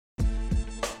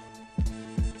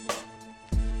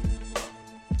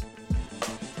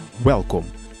Welkom.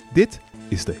 Dit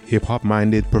is de Hip Hop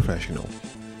Minded Professional.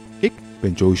 Ik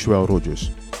ben Djoea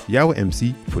Rogers, jouw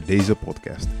MC voor deze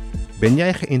podcast. Ben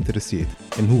jij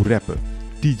geïnteresseerd in hoe rappen,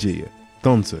 DJ'en,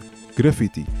 dansen,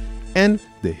 graffiti en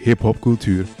de hip-hop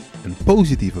cultuur een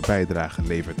positieve bijdrage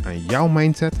levert aan jouw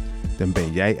mindset? Dan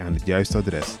ben jij aan het juiste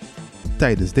adres.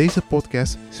 Tijdens deze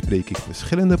podcast spreek ik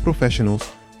verschillende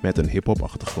professionals met een hip-hop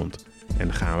achtergrond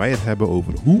en gaan wij het hebben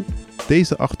over hoe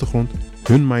deze achtergrond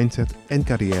hun mindset en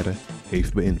carrière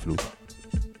heeft beïnvloed.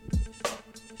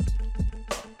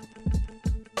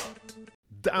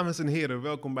 Dames en heren,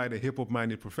 welkom bij de Hip Hop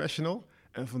Minded Professional.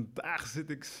 En vandaag zit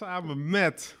ik samen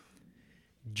met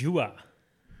Djoea.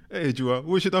 Hey Djoea,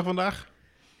 hoe is je dag vandaag?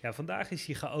 Ja, vandaag is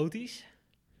hij chaotisch.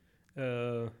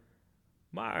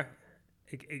 Maar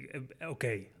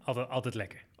oké, altijd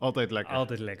lekker. Altijd lekker.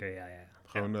 Altijd lekker, ja.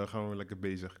 Gewoon lekker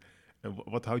bezig. En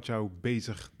wat houdt jou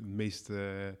bezig het meest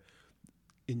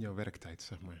in jouw werktijd,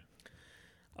 zeg maar?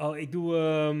 Oh, ik doe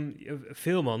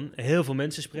veel, man. Heel veel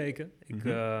mensen spreken. Ik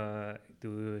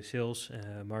doe sales,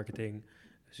 marketing.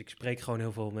 Dus ik spreek gewoon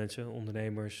heel veel mensen,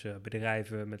 ondernemers,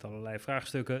 bedrijven met allerlei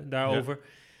vraagstukken daarover.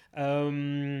 Ja.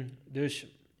 Dus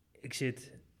ik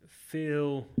zit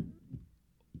veel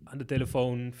aan de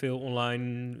telefoon, veel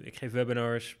online. Ik geef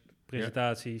webinars,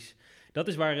 presentaties. Ja. Dat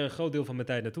is waar een groot deel van mijn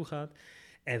tijd naartoe gaat.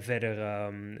 En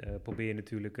verder probeer je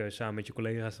natuurlijk samen met je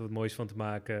collega's er wat moois van te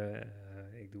maken.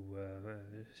 Ik doe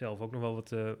zelf ook nog wel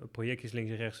wat projectjes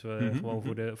links en rechts. Gewoon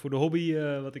voor de hobby.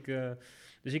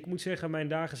 Dus ik moet zeggen, mijn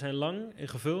dagen zijn lang en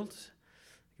gevuld. Ik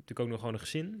heb natuurlijk ook nog gewoon een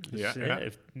gezin. Dus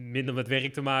heeft minder met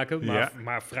werk te maken.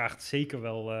 Maar vraagt zeker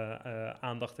wel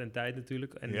aandacht en tijd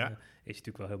natuurlijk. En is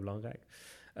natuurlijk wel heel belangrijk.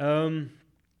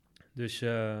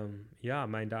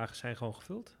 Mijn dagen zijn gewoon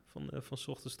gevuld. Van 's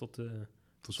ochtends tot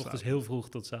 's ochtends heel vroeg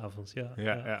tot 's avonds. Ja.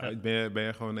 Ben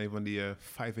je gewoon een van die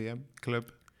 5 a.m.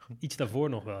 club? Iets daarvoor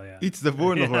nog wel, ja. Iets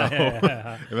daarvoor nog wel?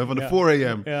 Ja. Je bent van de 4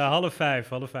 a.m. Ja, half vijf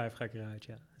ga ik eruit,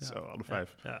 ja. Zo, half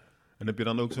 5. Ja. En heb je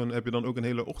dan ook een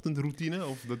hele ochtendroutine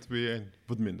of dat weer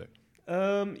wat minder?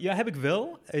 Ja, heb ik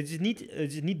wel. Het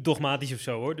is niet dogmatisch of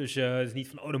zo, hoor. Dus het is niet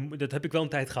van, dat heb ik wel een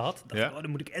tijd gehad. Dan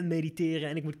moet ik en mediteren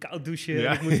en ik moet koud douchen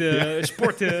en ik moet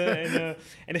sporten. En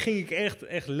dan ging ik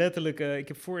echt letterlijk... ik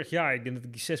heb vorig jaar, ik denk dat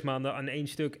ik 6 maanden aan één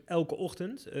stuk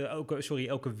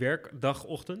elke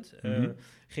werkdagochtend...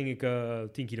 ging ik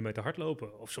 10 kilometer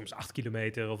hardlopen. Of soms 8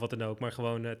 kilometer of wat dan ook. Maar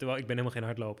gewoon, terwijl ik ben helemaal geen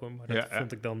hardloper. Maar dat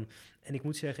vond ik dan... En ik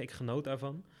moet zeggen, ik genoot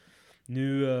daarvan.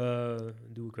 Nu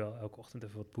doe ik wel elke ochtend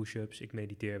even wat push-ups. Ik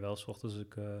mediteer wel 's ochtends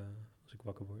als ik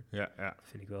wakker word. Ja. Dat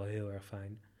vind ik wel heel erg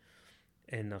fijn.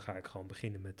 En dan ga ik gewoon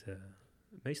beginnen met...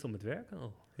 meestal met werken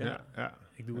al. Ja.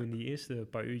 Ik doe in die eerste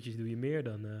paar uurtjes doe je meer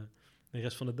dan de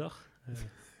rest van de dag.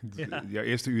 Jouw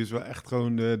eerste uur is wel echt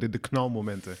gewoon de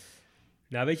knalmomenten.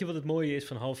 Nou, weet je wat het mooie is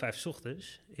van 4:30 's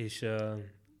ochtends?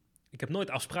 Ik heb nooit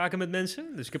afspraken met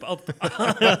mensen, dus ik heb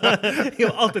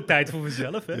altijd tijd voor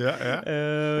mezelf. Hè?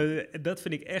 Dat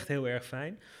vind ik echt heel erg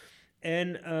fijn. En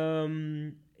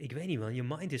ik weet niet, man, je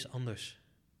mind is anders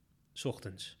 's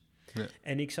ochtends. Ja.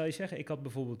 En ik zou je zeggen, ik had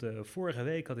bijvoorbeeld vorige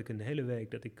week had ik een hele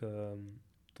week dat ik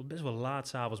tot best wel laat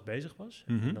 's avonds bezig was.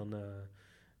 En dan,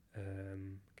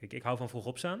 kijk, ik hou van vroeg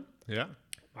opstaan,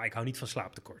 maar ik hou niet van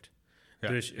slaaptekort. Ja,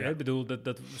 dus ik bedoel,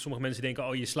 dat sommige mensen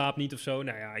denken, je slaapt niet of zo.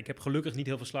 Nou ja, ik heb gelukkig niet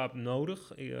heel veel slaap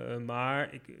nodig.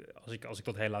 Maar als ik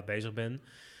tot heel laat bezig ben,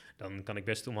 dan kan ik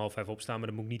best om 4:30 opstaan. Maar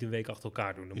dan moet ik niet een week achter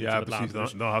elkaar doen. Dan moet je precies,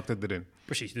 dan hakt het erin.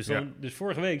 Precies, dus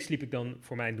vorige week sliep ik dan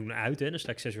voor mijn doen uit. Hè. Dan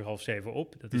sta ik 6:30, 6:30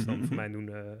 op. Dat is dan voor mijn doen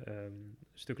een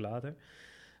stuk later.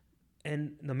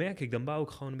 En dan merk ik, dan bouw ik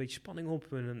gewoon een beetje spanning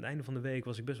op. En aan het einde van de week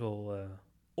was ik best wel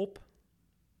op.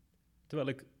 Terwijl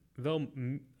ik wel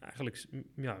eigenlijk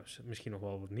misschien nog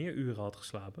wel wat meer uren had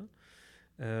geslapen.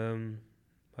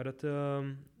 Maar dat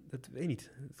weet ik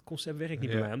niet. Het concept werkt niet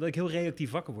bij mij. Omdat ik heel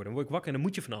reactief wakker word. Dan word ik wakker en dan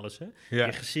moet je van alles. Hè?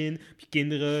 Je gezin, je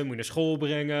kinderen, moet je naar school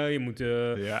brengen. Je moet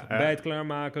ontbijt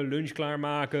klaarmaken, lunch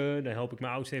klaarmaken. Dan help ik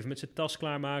mijn oudste even met zijn tas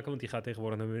klaarmaken. Want die gaat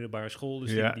tegenwoordig naar de middelbare school.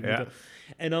 Dus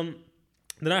en dan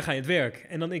daarna ga je het werk.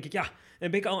 En dan denk ik,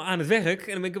 dan ben ik al aan het werk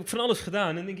en dan ben ik van alles gedaan.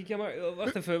 En dan denk ik, maar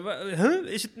wacht even,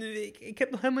 is het nu? Ik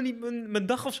heb nog helemaal niet mijn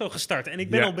dag of zo gestart en ik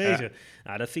ben al bezig.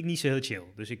 Nou, dat vind ik niet zo heel chill.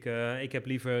 Dus ik heb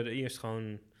liever eerst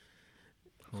gewoon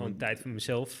tijd voor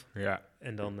mezelf. Ja.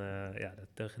 En dan,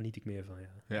 daar geniet ik meer van,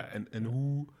 Ja, en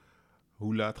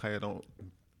hoe laat ga je dan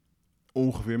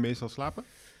ongeveer meestal slapen?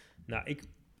 Nou, ik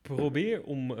probeer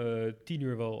om 10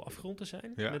 uur wel afgerond te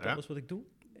zijn met alles wat ik doe.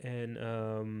 En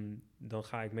dan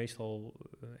ga ik meestal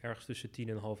ergens tussen 10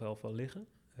 en 10:30 wel liggen.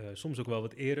 Soms ook wel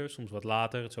wat eerder, soms wat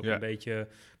later. Het is ook een beetje...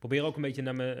 Probeer ook een beetje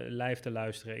naar mijn lijf te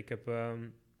luisteren. Ik heb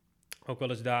ook wel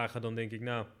eens dagen, dan denk ik,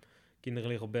 Kinderen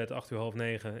liggen op bed,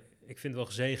 8:30. Ik vind het wel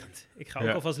gezegend. Ik ga ook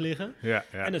Ja. alvast liggen. Ja.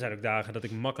 En er zijn ook dagen dat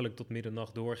ik makkelijk tot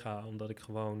middernacht doorga, omdat ik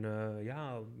gewoon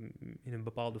in een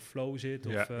bepaalde flow zit.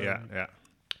 Ja.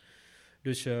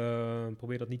 Dus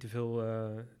probeer dat niet te veel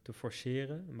te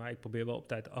forceren, maar ik probeer wel op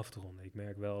tijd af te ronden. Ik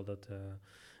merk wel dat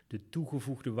de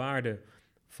toegevoegde waarde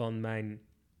van mijn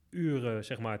uren,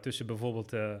 zeg maar, tussen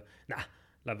bijvoorbeeld,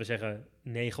 laten we zeggen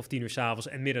 9 of 10 uur 's avonds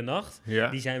en middernacht,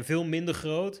 die zijn veel minder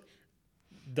groot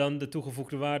dan de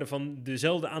toegevoegde waarde van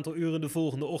dezelfde aantal uren de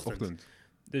volgende ochtend.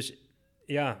 Dus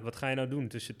ja, wat ga je nou doen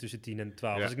tussen 10 en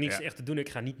 12? Ja, Als ik niets echt te doen, ik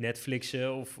ga niet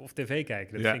Netflixen of tv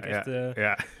kijken. Dat vind ik echt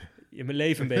in mijn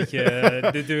leven een beetje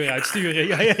de deur uitsturen.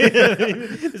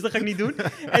 Dus dat ga ik niet doen.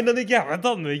 En dan denk ik, wat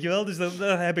dan, weet je wel? Dus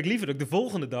dan heb ik liever dat ik de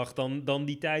volgende dag dan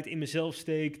die tijd in mezelf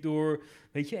steek door,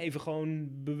 weet je, even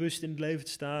gewoon bewust in het leven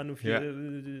te staan. Of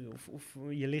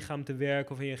je lichaam te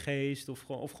werken of in je geest.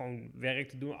 Of gewoon werk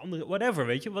te doen. Andere, whatever,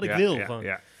 weet je, wat ik wil.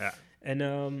 En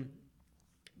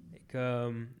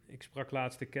ik sprak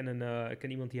laatst, ik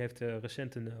ken iemand die heeft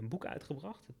recent een boek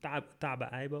uitgebracht. Tabe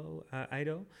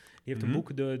Aido. Die heeft een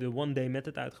boek, de One Day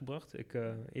Method, uitgebracht.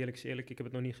 Eerlijk is eerlijk, ik heb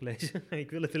het nog niet gelezen.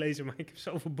 Ik wil het lezen, maar ik heb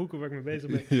zoveel boeken waar ik mee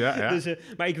bezig ben. Dus,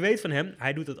 maar ik weet van hem,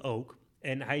 hij doet dat ook.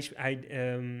 En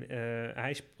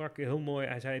hij sprak heel mooi,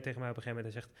 hij zei tegen mij op een gegeven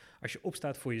moment, hij zegt, als je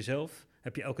opstaat voor jezelf,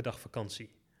 heb je elke dag vakantie.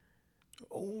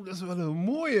 Oh, dat is wel een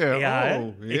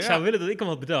mooie. Ik zou willen dat ik hem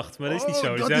had bedacht, maar dat is niet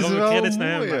zo. Dus daarom de credits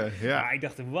naar hem. Maar ik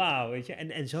dacht, wauw, weet je.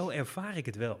 En zo ervaar ik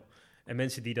het wel. En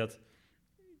mensen die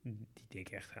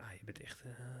denken echt, je bent echt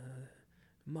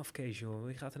mafkees, joh.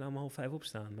 Je gaat er nou om 4:30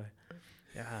 opstaan. Maar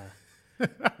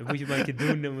dat moet je maar een keer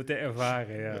doen om het te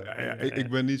ervaren. Ik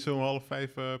ben niet zo'n 4:30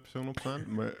 persoon opstaan,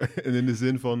 maar in de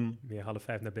zin van... Meer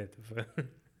 4:30 naar bed, of...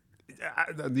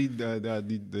 Die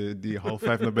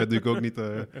 4:30 naar bed doe ik ook niet.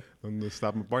 Dan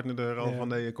staat mijn partner er al van,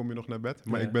 nee, kom je nog naar bed?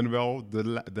 Maar ik ben wel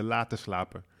de late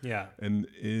slaper. Ja.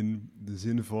 En in de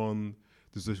zin van,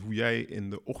 dus hoe jij in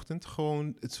de ochtend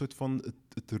gewoon het soort van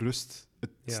het rust,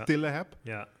 het stille hebt.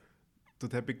 Ja.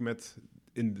 Dat heb ik met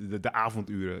in de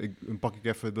avonduren. Dan pak ik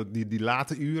even die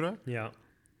late uren. Ja.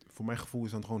 Voor mijn gevoel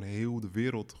is dan gewoon heel de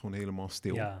wereld gewoon helemaal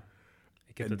stil. Ja.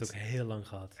 Ik heb dat ook heel lang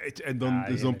gehad. En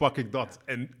dan pak ik dat.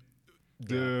 Ja.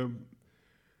 En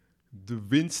de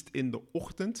winst in de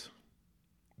ochtend,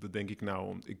 dat denk ik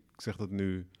ik zeg dat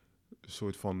nu een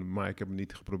soort van, maar ik heb het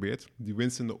niet geprobeerd. Die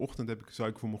winst in de ochtend zou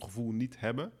ik voor mijn gevoel niet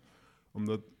hebben,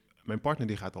 omdat mijn partner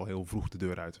die gaat al heel vroeg de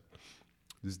deur uit.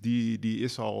 Dus die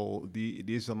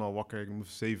is dan al wakker, om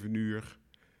 7 uur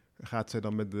gaat zij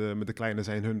dan met de kleine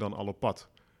zijn hun dan al op pad.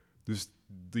 Dus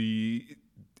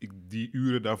die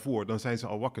uren daarvoor, dan zijn ze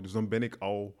al wakker. Dus dan ben ik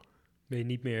al... Ben je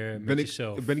niet meer met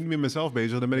jezelf? Ben ik niet meer mezelf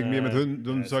bezig, dan ben ik meer met hun.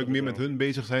 Dan zou ik meer met hun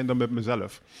bezig zijn dan met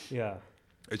mezelf. Ja.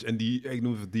 En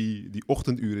die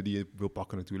ochtenduren die je wil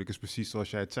pakken natuurlijk, is precies zoals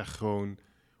jij het zegt, om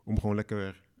gewoon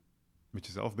lekker met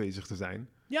jezelf bezig te zijn.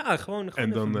 Ja, gewoon en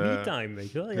dan me-time,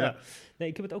 weet je wel. Ja. Nee,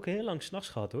 ik heb het ook heel lang 's nachts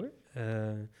gehad, hoor.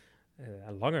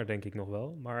 Langer denk ik nog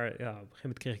wel. Maar op een gegeven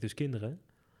moment kreeg ik dus kinderen.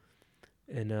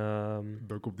 En,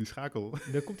 dan komt die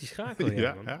schakel.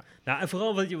 Ja. Nou, en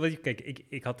vooral wat je kijk,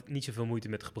 ik had niet zoveel moeite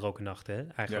met gebroken nachten, hè.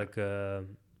 Eigenlijk,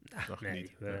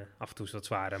 af en toe is dat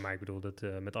zwaarder, maar ik bedoel dat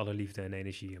met alle liefde en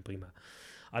energie en prima.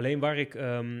 Alleen waar ik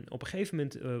op een gegeven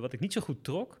moment, wat ik niet zo goed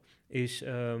trok, is,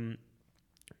 je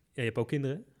hebt ook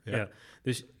kinderen. Ja.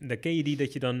 Dus dan ken je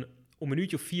dat je dan om een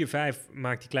uurtje of 4, 5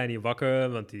 maakt die kleine je wakker,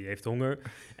 want die heeft honger.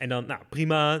 En dan,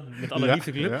 prima, met alle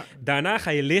liefde club. Ja. Daarna ga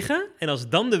je liggen en als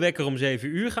dan de wekker om 7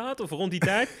 uur gaat, of rond die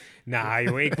tijd...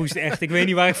 ik weet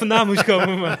niet waar ik vandaan moest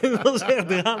komen, maar het was echt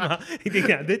drama. Ik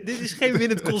denk, dit is geen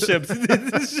winnend concept.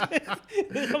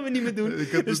 Dat gaan we niet meer doen.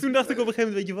 Dus toen dacht ik op een gegeven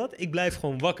moment, weet je wat? Ik blijf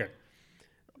gewoon wakker.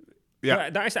 Ja.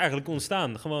 Daar is het eigenlijk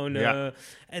ontstaan. Gewoon,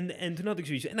 en toen had ik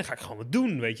zoiets, en dan ga ik gewoon wat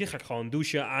doen, weet je. Ga ik gewoon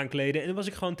douchen, aankleden. En dan was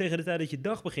ik gewoon tegen de tijd dat je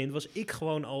dag begint, was ik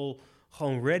gewoon al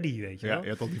ready, weet je wel. Je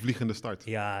had al die vliegende start.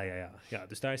 Ja,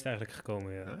 dus daar is het eigenlijk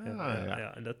gekomen,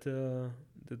 En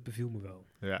dat beviel me wel.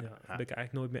 Daar ben ik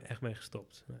eigenlijk nooit meer echt mee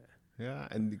gestopt. Nee. Ja,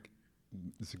 en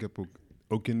dus ik heb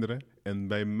ook kinderen. En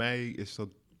bij mij is dat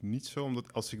niet zo,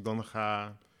 omdat als ik dan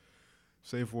ga,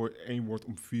 stel je voor 1 wordt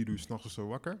om 4 uur 's nachts of zo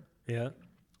wakker. Ja.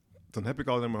 Dan heb ik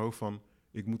al in mijn hoofd van,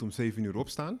 ik moet om 7 uur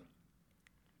opstaan.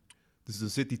 Dus dan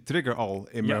zit die trigger al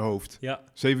in mijn hoofd. Ja.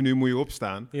 7 uur moet je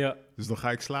opstaan. Ja. Dus dan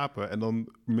ga ik slapen. En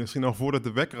dan misschien al voordat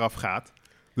de wekker afgaat,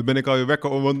 dan ben ik al weer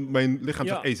wekker. Want mijn lichaam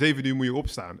zegt, 7 uur moet je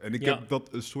opstaan. En ik heb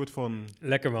dat een soort van...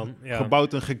 Lekker, man. Ja.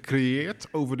 Gebouwd en gecreëerd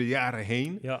over de jaren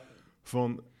heen. Ja.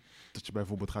 Van, dat je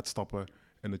bijvoorbeeld gaat stappen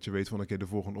en dat je weet van, de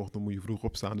volgende ochtend moet je vroeg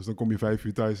opstaan. Dus dan kom je 5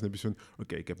 uur thuis en dan heb je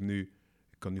zo'n, ik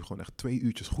kan nu gewoon echt 2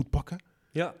 uurtjes goed pakken.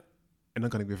 Ja. En dan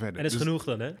kan ik weer verder. En dat is genoeg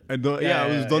dan, hè? En dan,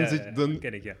 dan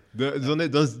ken ik, ja.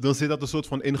 Dan zit dat een soort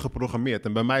van ingeprogrammeerd.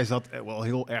 En bij mij is dat wel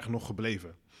heel erg nog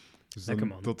gebleven. Dus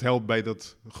dat helpt bij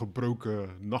dat gebroken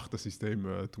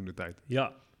nachtensysteem toen de tijd.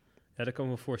 Ja, dat kan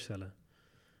ik me voorstellen.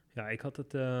 Ja, ik had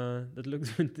het... dat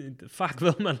lukt me vaak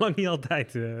wel, maar lang niet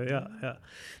altijd. Ja.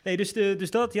 Nee,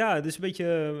 dus dat, ja. Dus een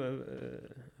beetje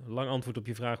lang antwoord op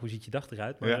je vraag, hoe ziet je dag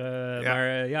eruit?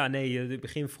 Maar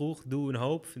begin vroeg, doe een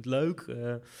hoop, vind het leuk.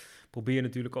 Probeer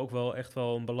natuurlijk ook wel echt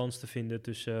wel een balans te vinden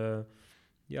tussen...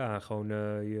 gewoon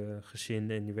je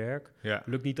gezin en je werk. Ja.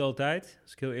 Lukt niet altijd,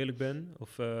 als ik heel eerlijk ben.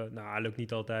 Of, lukt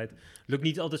niet altijd. Lukt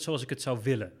niet altijd zoals ik het zou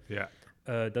willen. Ja.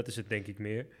 Dat is het denk ik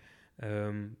meer.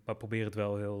 Maar probeer het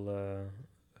wel heel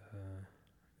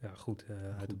goed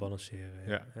uit te balanceren.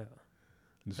 Ja.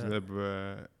 Dus dan hebben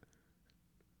we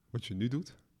wat je nu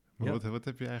doet. Maar wat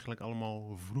heb je eigenlijk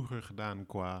allemaal vroeger gedaan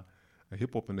qua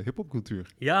hip-hop en de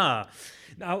hip-hopcultuur? Ja,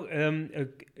 nou,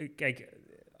 kijk...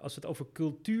 Als we het over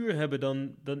cultuur hebben,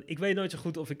 dan ik weet nooit zo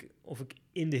goed of ik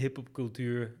in de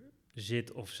hip-hopcultuur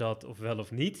zit of zat of wel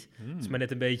of niet. Het is maar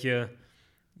net een beetje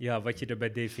wat je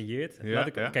erbij definieert.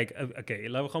 Laten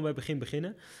we gewoon bij het begin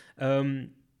beginnen.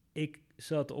 Ik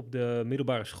zat op de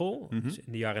middelbare school. Dus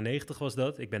in de jaren 90 was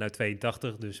dat. Ik ben uit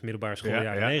 82, dus middelbare school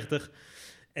jaren 90.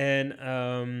 En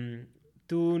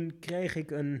toen kreeg ik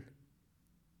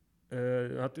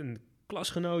had een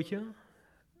klasgenootje.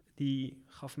 Die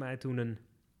gaf mij toen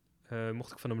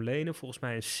mocht ik van hem lenen, volgens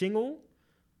mij een single.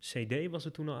 CD was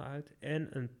er toen al uit. En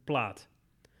een plaat.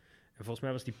 En volgens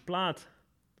mij was die plaat,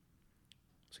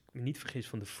 als ik me niet vergis,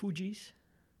 van de Fugees.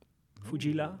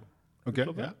 Fujila. Oké,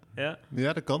 ja.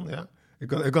 Ja, dat kan, ja.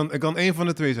 Ik kan één van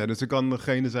de twee zijn. Dus ik kan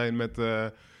degene zijn met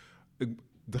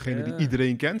degene die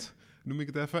iedereen kent, noem ik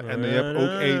het even. En je hebt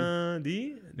ook één...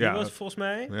 Die was volgens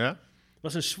mij...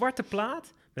 was een zwarte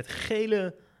plaat met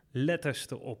gele letters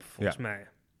erop, volgens mij.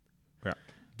 Ja.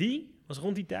 Die was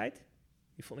rond die tijd.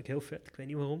 Die vond ik heel vet. Ik weet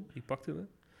niet waarom. Die pakte me.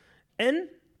 En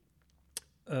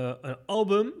een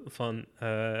album van...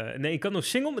 ik had nog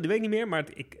single, maar dat weet ik niet meer. Maar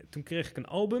toen kreeg ik een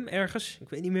album ergens. Ik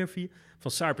weet niet meer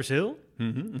van Cypress Hill.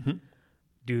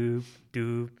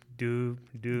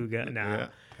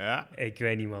 Ik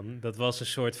weet niet, man. Dat was een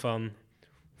soort van...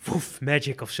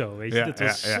 magic of zo, weet je. Dat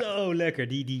was zo lekker.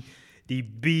 Die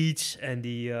beats en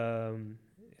die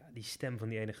stem van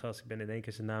die ene gast. Ik ben in één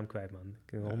keer zijn naam kwijt, man.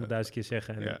 Ik kan 100.000 keer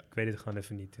zeggen en ik weet het gewoon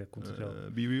even niet. Komt er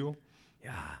zo. Be Real?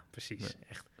 Ja, precies.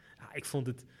 Echt. Ja, ik vond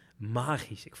het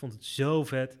magisch. Ik vond het zo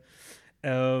vet.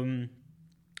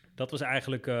 Dat was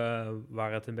eigenlijk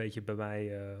waar het een beetje bij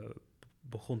mij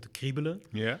begon te kriebelen.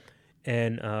 Ja.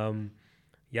 En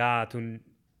toen...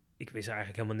 Ik wist er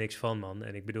eigenlijk helemaal niks van, man.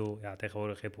 En ik bedoel,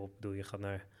 tegenwoordig hip-hop, je gaat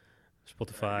naar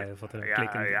Spotify of wat dan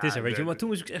klikken. Het is er, weet je. Maar toen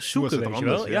moest ik echt zoeken, weet je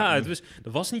wel.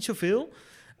 Er was niet zoveel.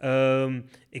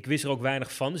 Ik wist er ook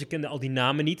weinig van, dus ik kende al die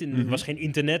namen niet. En er was geen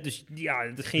internet, dus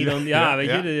dat ging je dan,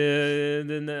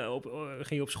 ging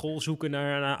je op school zoeken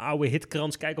naar een oude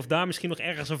hitkrans, kijken of daar misschien nog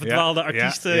ergens een verdwaalde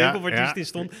artiest, hip-hop-artiest in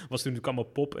stond. Was toen natuurlijk allemaal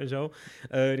pop en zo.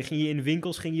 Dan ging je in de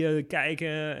winkels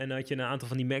kijken en dan had je een aantal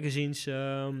van die magazines.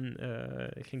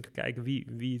 Ging kijken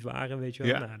wie het waren, weet je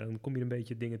wel. Nou, dan kom je een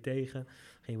beetje dingen tegen.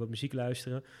 Ging je wat muziek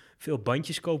luisteren. Veel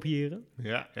bandjes kopiëren.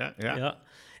 Ja.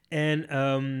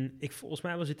 En volgens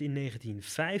mij was het in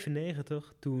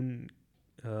 1995, toen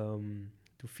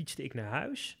fietste ik naar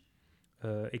huis.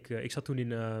 Ik zat toen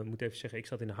ik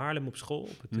zat in Haarlem op school,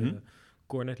 op het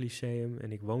Cornet Lyceum.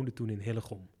 En ik woonde toen in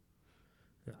Hillegom.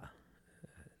 Ja,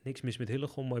 niks mis met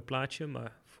Hillegom, mooi plaatsje.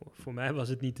 Maar voor mij was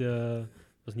het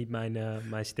niet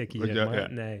mijn stekkie, zeg maar. Ja.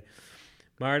 Nee.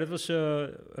 Maar dat was...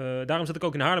 daarom zat ik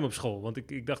ook in Haarlem op school. Want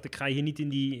ik dacht, ik ga hier niet in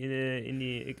die...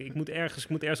 Ik moet ergens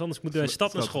anders. Ik moet naar de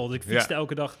stad naar school. Dus ik fietste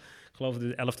elke dag, ik geloof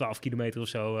 11, 12 kilometer of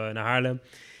zo naar Haarlem.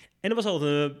 En er was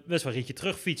altijd best wel een ritje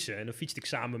terug fietsen. En dan fietste ik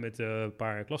samen met een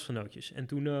paar klasgenootjes. En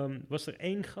toen was er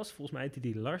één gast, volgens mij heette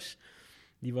die Lars.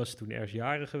 Die was toen ergens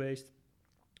jarig geweest.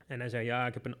 En hij zei,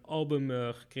 ik heb een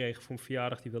album gekregen voor mijn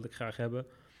verjaardag. Die wilde ik graag hebben.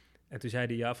 En toen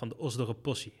zei hij, van de Osdorre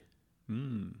Possie.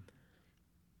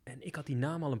 En ik had die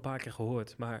naam al een paar keer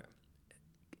gehoord, maar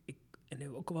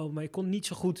ik kon niet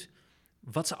zo goed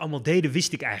wat ze allemaal deden,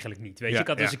 wist ik eigenlijk niet. Weet je, ik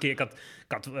had eens een keer,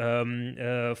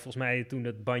 volgens mij toen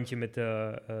dat bandje met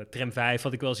Tram 5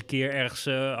 had ik wel eens een keer ergens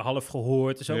half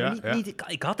gehoord. Zo, maar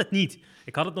ik had het niet.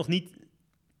 Ik had het nog niet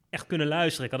echt kunnen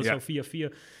luisteren. Ik had het zo via.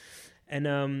 En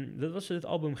dat was het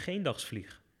album Geen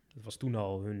Dagsvlieg. Dat was toen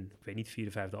al hun, ik weet niet,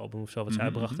 4e, 5e album of zo wat zij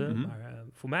uitbrachten. Maar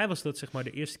voor mij was dat zeg maar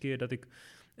de eerste keer dat ik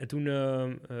En toen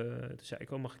zei ik,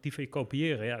 mag ik die van je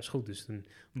kopiëren? Ja, is goed. Dus een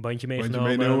bandje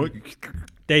meegenomen.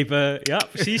 Tapen, ja,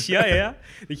 precies, ja.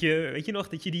 Dat je, weet je nog,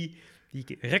 dat je die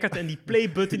record en die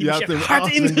play-button, die moest je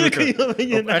hard indrukken.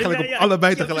 Eigenlijk op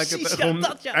allebei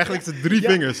tegelijkertijd. Eigenlijk zijn 3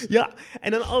 vingers. Ja,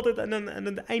 en dan altijd aan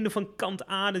het einde van kant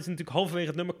A, dat is natuurlijk halverwege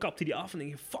het nummer, kapte die af en dan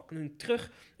denk je, fuck, nu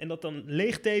terug. En dat dan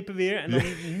leegtapen weer en dan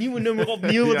een nieuwe nummer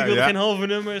opnieuw, want ik wilde geen halve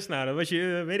nummers. Nou, dan was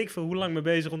je, weet ik veel, hoe lang mee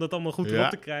bezig om dat allemaal goed erop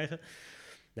te krijgen.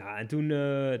 Ja, en toen,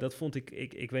 dat vond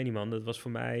ik weet niet man, dat was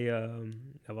voor mij, we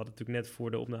hadden natuurlijk net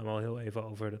voor de opname al heel even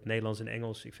over dat Nederlands en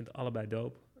Engels. Ik vind het allebei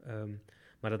dope.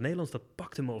 Maar dat Nederlands, dat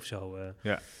pakte me of zo.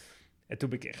 En toen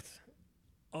ben ik echt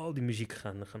al die muziek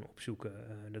gaan opzoeken.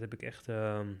 Dat heb ik echt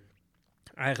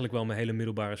eigenlijk wel mijn hele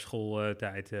middelbare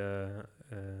schooltijd.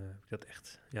 Dat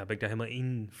echt, ben ik daar helemaal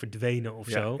in verdwenen of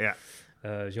zo. Ja.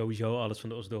 Sowieso alles van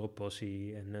de Osdorp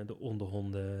Possie en de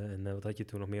Onderhonden. En wat had je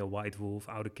toen nog meer? White Wolf,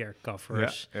 Oude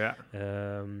Kerkcovers.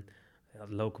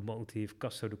 Locomotief,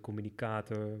 Casto de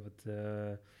Communicator. Wat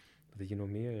had je nog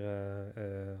meer?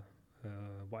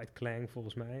 White Clang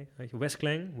volgens mij. Weet je,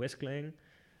 West Clang.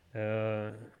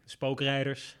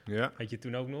 Spookrijders had je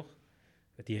toen ook nog.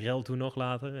 Met die rel toen nog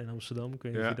later in Amsterdam. Ik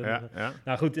weet niet of je dat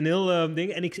Nou goed, een heel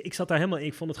ding. En ik zat daar helemaal in.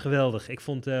 Ik vond het geweldig. Ik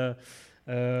vond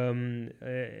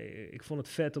het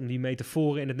vet om die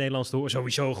metaforen in het Nederlands te horen.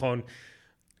 Sowieso gewoon,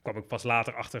 kwam ik pas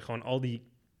later achter, gewoon al die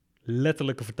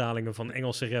letterlijke vertalingen van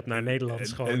Engelse rap naar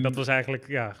Nederlands. Dat was eigenlijk,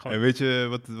 gewoon... En weet je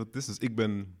wat het is? Dus ik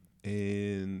ben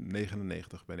in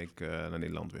 99 ben ik naar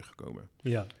Nederland weer gekomen.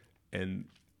 Ja. En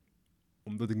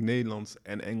omdat ik Nederlands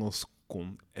en Engels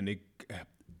kon en ik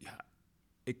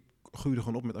groeide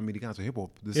gewoon op met Amerikaanse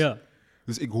hiphop.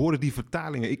 Dus ik hoorde die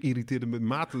vertalingen, ik irriteerde me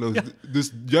mateloos. Ja.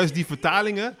 Dus juist die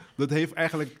vertalingen, dat heeft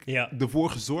eigenlijk ervoor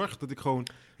gezorgd dat ik gewoon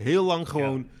heel lang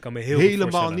gewoon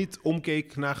helemaal niet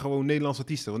omkeek naar gewoon Nederlandse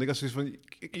artiesten. Want ik was zoiets van,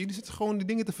 jullie zitten gewoon die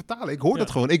dingen te vertalen. Ik hoor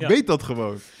dat gewoon, ik weet dat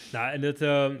gewoon. Nou,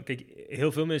 en kijk,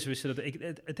 heel veel mensen wisten dat.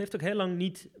 Het heeft ook heel lang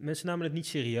niet, mensen namen het niet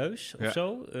serieus of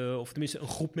zo. Of tenminste een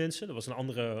groep mensen. Er was een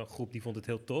andere groep die vond het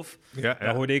heel tof.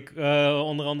 Daar hoorde ik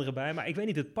onder andere bij. Maar ik weet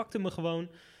niet, het pakte me gewoon.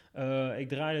 Ik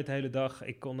draaide het de hele dag.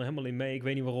 Ik kon er helemaal in mee. Ik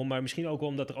weet niet waarom. Maar misschien ook wel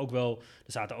omdat er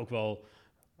zaten ook wel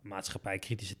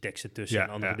maatschappij-kritische teksten tussen en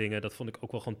andere dingen. Dat vond ik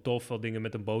ook wel gewoon tof. Wel dingen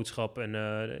met een boodschap. En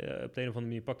op de een of andere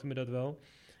manier pakte me dat wel.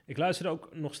 Ik luisterde ook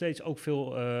nog steeds ook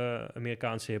veel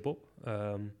Amerikaanse hiphop.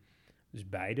 Dus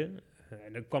beide.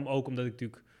 En dat kwam ook omdat ik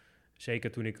natuurlijk,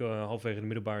 zeker toen ik halverwege de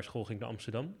middelbare school ging naar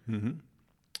Amsterdam. Mm-hmm.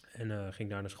 En ging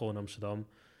daar naar school in Amsterdam.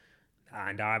 Ja,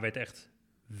 en daar werd echt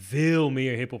veel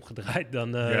meer hiphop gedraaid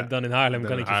dan in Haarlem,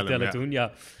 kan ik je vertellen toen.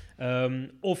 Ja.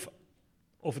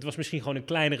 Of het was misschien gewoon een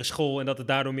kleinere school en dat het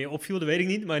daardoor meer opviel, dat weet ik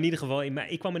niet. Maar in ieder geval,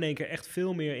 ik kwam in één keer echt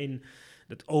veel meer in.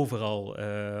 Dat overal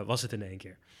was het in één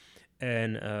keer.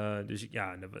 En dus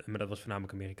ja, maar dat was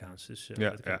voornamelijk Amerikaans. Dus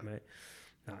dat kreeg ik mee.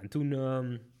 Nou, en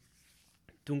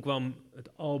toen kwam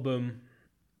het album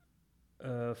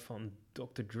van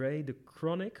Dr. Dre, The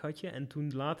Chronic had je. En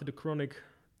toen later The Chronic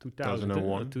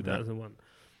 2001. Ja.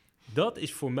 Dat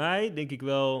is voor mij, denk ik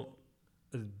wel,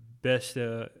 het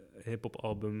beste hip-hop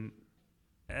album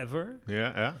ever.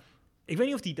 Ja. Ik weet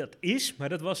niet of die dat is, maar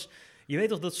dat was... Je weet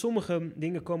toch dat sommige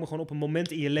dingen komen gewoon op een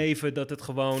moment in je leven dat het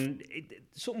gewoon...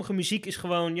 Sommige muziek is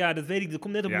gewoon... Ja, dat weet ik. Dat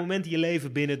komt net op een moment in je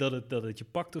leven binnen dat het je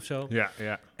pakt of zo.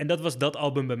 Ja. En dat was dat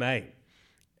album bij mij.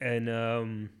 En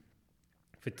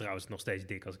ik vind het trouwens nog steeds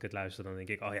dik als ik het luister. Dan denk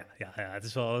ik, het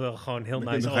is wel gewoon heel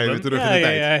nice album. Dan ga je weer terug in de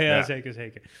tijd. Ja,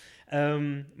 zeker.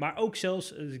 Maar ook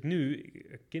zelfs als ik nu...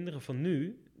 Kinderen van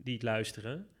nu die het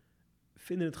luisteren,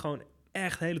 vinden het gewoon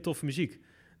echt hele toffe muziek.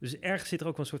 Dus ergens zit er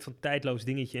ook wel een soort van tijdloos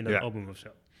dingetje in dat album of zo.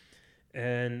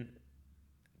 En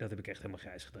dat heb ik echt helemaal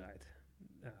grijs gedraaid.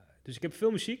 Dus ik heb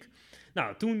veel muziek.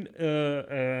 Nou, toen...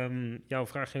 jouw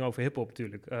vraag ging over hiphop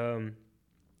natuurlijk.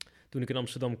 Toen ik in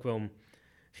Amsterdam kwam,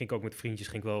 ging ik ook met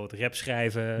vriendjes wel wat rap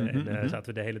schrijven. En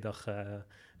zaten we de hele dag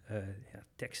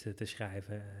teksten te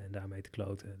schrijven en daarmee te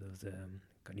kloten.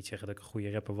 Ik kan niet zeggen dat ik een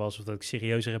goede rapper was of dat ik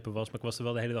serieuze rapper was, maar ik was er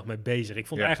wel de hele dag mee bezig. Ik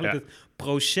vond eigenlijk het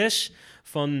proces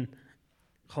van...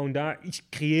 Gewoon daar iets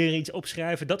creëren, iets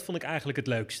opschrijven. Dat vond ik eigenlijk het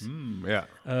leukst.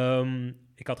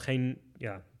 Ik had geen...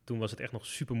 Ja, toen was het echt nog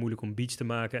super moeilijk om beats te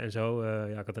maken en zo.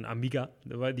 Ik had een Amiga,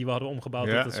 die we hadden omgebouwd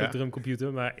tot een soort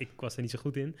drumcomputer. Maar ik was er niet zo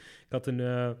goed in. Ik had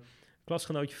een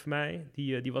klasgenootje van mij,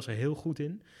 die was er heel goed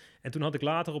in. En toen had ik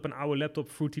later op een oude laptop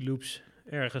Fruity Loops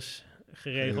ergens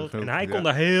geregeld. En hij kon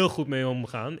daar heel goed mee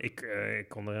omgaan. Ik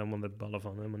kon er helemaal met ballen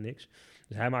van, helemaal niks.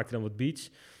 Dus hij maakte dan wat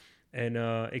beats. En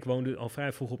ik woonde al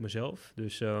vrij vroeg op mezelf.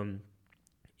 Dus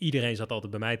iedereen zat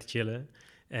altijd bij mij te chillen.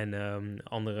 En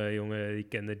andere jongen die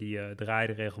kende, die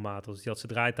draaide regelmatig. Dus die had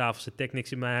zijn draaitafel, zijn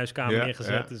Technics in mijn huiskamer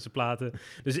neergezet. En zijn platen.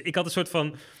 Dus ik had een soort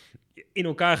van in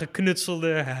elkaar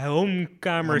geknutselde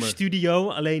homekamerstudio.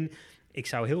 Alleen, ik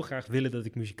zou heel graag willen dat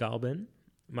ik muzikaal ben.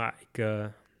 Maar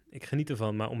ik geniet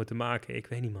ervan. Maar om het te maken, ik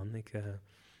weet niet, man.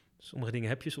 Sommige dingen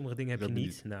heb je, sommige dingen heb je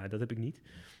niet. Nou, dat heb ik niet.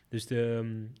 Dus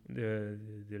de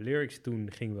lyrics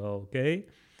toen ging wel oké.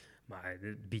 Maar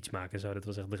de beats maken en zo, dat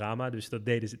was echt drama. Dus dat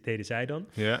deden zij dan.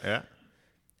 Ja.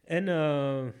 En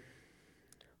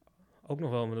ook nog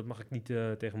wel, maar dat mag ik niet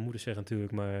tegen mijn moeder zeggen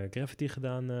natuurlijk, maar graffiti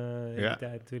gedaan in die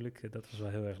tijd natuurlijk. Dat was wel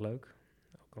heel erg leuk.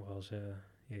 Ook nog wel eens,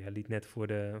 jij liet net voor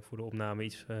de opname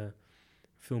iets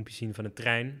filmpjes zien van een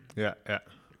trein. Ja.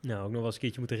 Nou, ook nog wel eens een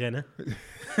keertje moeten rennen.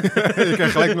 Je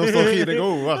krijgt gelijk nostalgie en denk,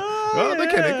 oh, wacht. Oh,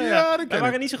 dat ken ik. Ja, dat ken ik. We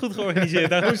waren niet zo goed georganiseerd.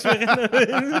 Daar moesten we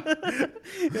rennen.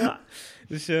 Ja.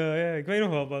 Dus ik weet nog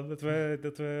wel, man, dat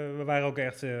we waren ook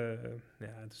echt...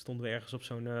 toen stonden we ergens op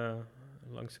zo'n...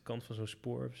 langs de kant van zo'n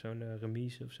spoor, of zo'n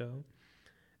remise of zo.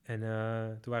 En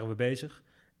toen waren we bezig.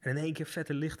 En in één keer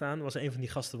vette licht aan. Was een van die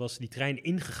gasten was die trein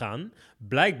ingegaan.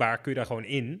 Blijkbaar kun je daar gewoon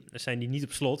in. Dan zijn die niet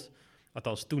op slot.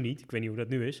 Althans, toen niet. Ik weet niet hoe dat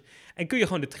nu is. En kun je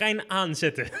gewoon de trein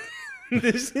aanzetten.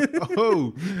 Dus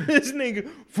in één keer,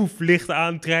 voef, licht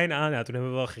aan, trein aan. Ja, toen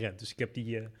hebben we wel gerend. Dus ik heb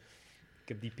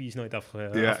die piece nooit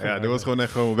afgehaald. Ja, dat was gewoon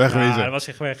echt gewoon wegwezen. Ja, dat was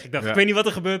echt weg. Ik dacht, ik weet niet wat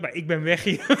er gebeurt, maar ik ben weg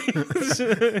hier. Dus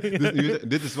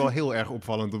dit is wel heel erg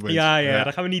opvallend opeens. Ja,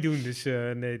 dat gaan we niet doen. Dus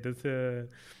nee, dat...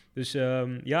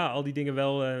 al die dingen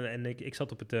wel. En ik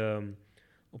zat op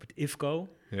het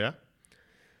IFCO. Ja?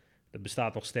 Dat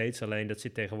bestaat nog steeds, alleen dat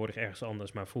zit tegenwoordig ergens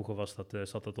anders. Maar vroeger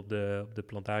zat dat op de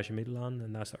Plantage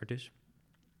Middelaan, naast de Artis.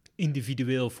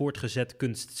 Individueel voortgezet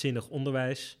kunstzinnig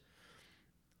onderwijs.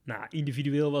 Nou,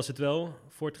 individueel was het wel.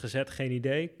 Voortgezet, geen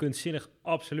idee. Kunstzinnig,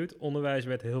 absoluut. Onderwijs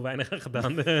werd heel weinig aan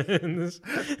gedaan. Dus,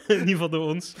 in ieder geval door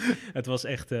ons. Het was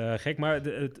echt gek, maar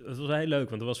het was heel leuk.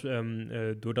 Want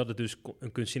doordat het dus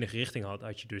een kunstzinnige richting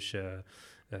had je dus...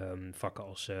 vakken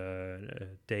als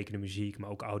tekenen, muziek, maar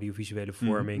ook audiovisuele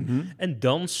vorming. En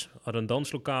dans, hadden een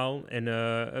danslokaal en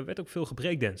er werd ook veel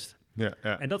gebreakdanced.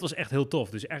 Ja. En dat was echt heel tof.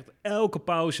 Dus echt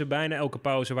bijna elke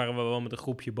pauze waren we wel met een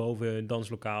groepje boven een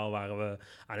danslokaal, waren we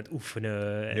aan het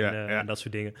oefenen en dat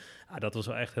soort dingen. Ja, dat was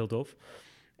wel echt heel tof.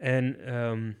 En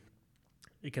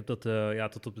ik heb dat,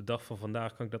 tot op de dag van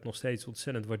vandaag kan ik dat nog steeds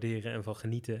ontzettend waarderen en van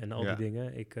genieten en al die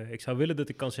dingen. Ik zou willen dat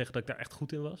ik kan zeggen dat ik daar echt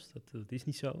goed in was. Dat is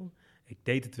niet zo. Ik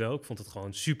deed het wel. Ik vond het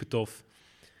gewoon super tof.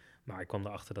 Maar ik kwam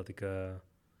erachter dat ik...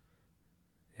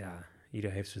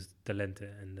 ieder heeft zijn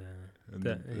talenten.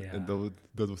 En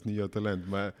dat was niet jouw talent.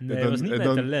 Maar nee, dat was niet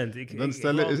mijn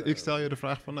talent. Ik stel je de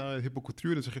vraag van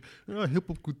hippocultuur. Dan zeg je,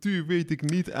 hippocultuur weet ik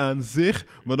niet aan zich.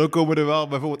 Maar dan komen er wel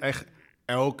bijvoorbeeld echt...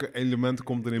 Elke element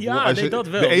komt erin voor. Dat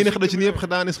wel. De enige dat je niet hebt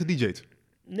gedaan is gedj'd.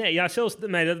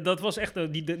 Nee, dat was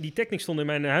echt... Die techniek stond in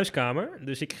mijn huiskamer.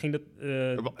 Dus ik ging dat...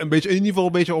 in ieder geval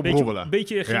een beetje oprobbelen. Een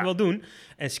beetje ging wel doen.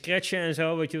 En scratchen en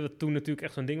zo, weet je, wat toen natuurlijk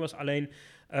echt zo'n ding was. Alleen,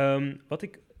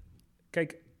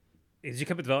 Kijk, dus ik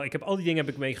heb het wel... Ik heb al die dingen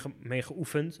heb ik mee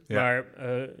geoefend. Ja.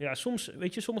 Maar soms,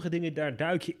 weet je, sommige dingen, daar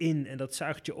duik je in en dat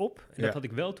zuigt je op. En dat had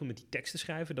ik wel toen met die teksten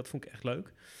schrijven. Dat vond ik echt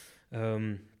leuk.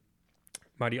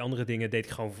 Maar die andere dingen deed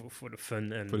ik gewoon voor de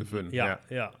fun. Voor de fun,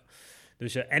 ja.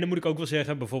 Dus, en dan moet ik ook wel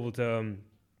zeggen, bijvoorbeeld...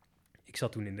 ik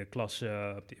zat toen in de klas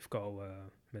op de IFCO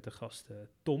met een gast,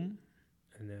 Tom.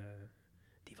 En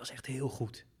die was echt heel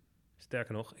goed.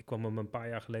 Sterker nog, ik kwam hem een paar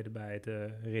jaar geleden bij het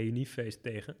reuniefeest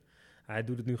tegen. Hij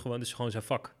doet het nu gewoon, het is gewoon zijn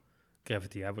vak.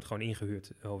 Graffiti, hij wordt gewoon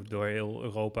ingehuurd door heel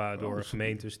Europa, door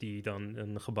gemeentes die dan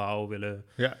een gebouw willen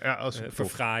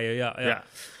verfraaien. Ja.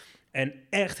 En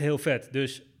echt heel vet.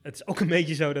 Dus het is ook een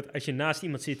beetje zo dat als je naast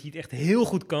iemand zit die het echt heel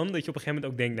goed kan, dat je op een gegeven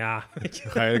moment ook denkt, nou...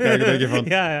 Ga je kijken, denk je van...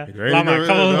 Laat maar, ik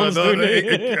ga wel anders doen.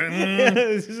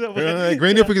 Ik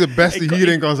weet niet of ik de beste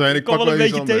hierin kan zijn. Ik kan pak wel een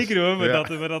beetje anders. tekenen hoor,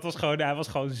 maar dat was gewoon... Hij was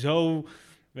gewoon zo,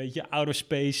 weet je, outer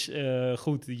space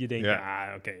goed. Dat je denkt,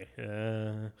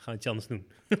 ga iets anders doen.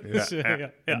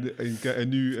 En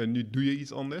nu doe je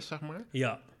iets anders, zeg maar?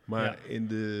 Ja. Maar in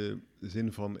de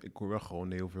zin van, ik hoor wel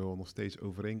gewoon heel veel nog steeds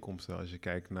overeenkomsten. Als je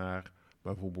kijkt naar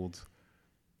bijvoorbeeld,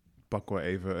 pakken we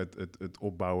even het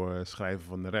opbouwen, schrijven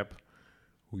van de rap.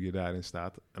 Hoe je daarin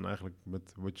staat. En eigenlijk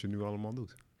met wat je nu allemaal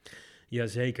doet.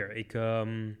 Jazeker.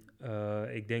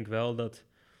 Ik denk wel dat...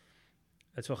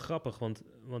 Het is wel grappig,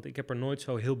 want ik heb er nooit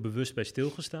zo heel bewust bij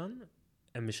stilgestaan.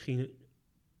 En misschien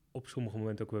op sommige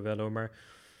momenten ook wel hoor. Maar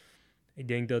ik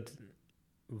denk dat...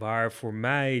 Waar voor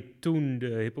mij toen de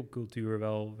hiphopcultuur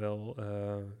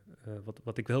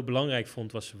wat ik heel belangrijk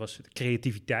vond, was de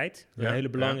creativiteit. Een hele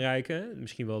belangrijke.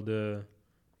 Misschien wel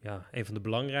een van de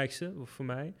belangrijkste voor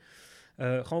mij.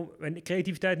 Gewoon en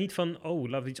creativiteit niet van,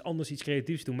 laten we iets anders, iets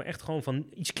creatiefs doen, maar echt gewoon van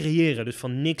iets creëren. Dus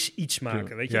van niks iets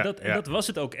maken, weet je. En dat was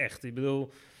het ook echt. Ik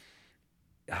bedoel,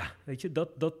 ja, weet je,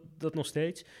 dat nog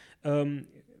steeds.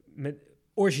 Met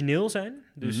origineel zijn,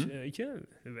 dus weet je,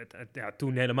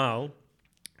 toen helemaal.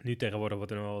 Nu tegenwoordig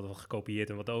wordt er nog wel wat gekopieerd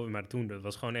en wat over, maar toen dat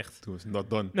was gewoon echt... Toen was het not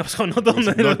done. Dat was gewoon not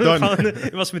done.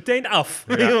 Het was meteen af.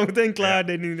 Meteen klaar,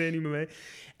 deed niet meer mee.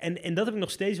 En dat heb ik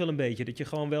nog steeds wel een beetje. Dat je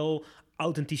gewoon wel...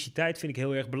 Authenticiteit vind ik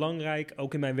heel erg belangrijk.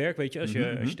 Ook in mijn werk, weet je. Als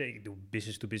je ik doe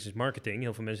business-to-business marketing.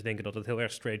 Heel veel mensen denken dat het heel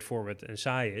erg straightforward en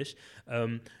saai is.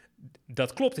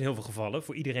 Dat klopt in heel veel gevallen.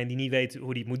 Voor iedereen die niet weet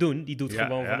hoe die het moet doen. Die doet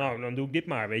gewoon van, nou, dan doe ik dit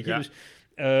maar, weet je.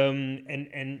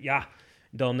 Ja.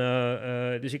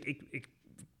 Dus, dus ik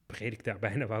predik daar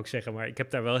bijna, wou ik zeggen. Maar ik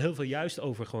heb daar wel heel veel juist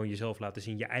over gewoon jezelf laten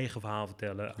zien. Je eigen verhaal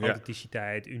vertellen.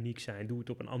 Authenticiteit, uniek zijn. Doe het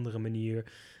op een andere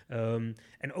manier.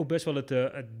 En ook best wel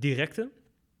het directe.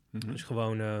 Dus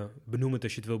gewoon benoem het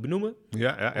als je het wil benoemen.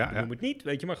 Benoem het niet,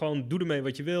 weet je. Maar gewoon doe ermee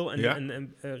wat je wil.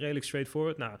 En redelijk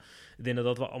straightforward. Nou, ik denk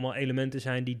dat wel allemaal elementen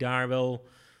zijn die daar wel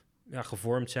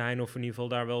gevormd zijn. Of in ieder geval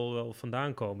daar wel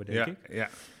vandaan komen, denk ik. Ja.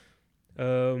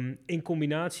 In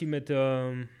combinatie met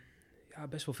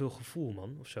best wel veel gevoel,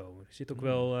 man. Of zo. Er zit ook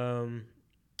wel...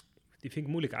 die vind ik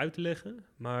moeilijk uit te leggen.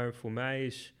 Maar voor mij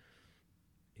is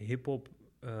hiphop...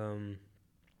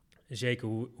 zeker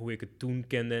hoe ik het toen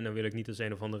kende. En dan wil ik niet als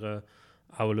een of andere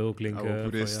oude lul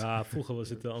klinken. Van, vroeger was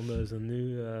het anders dan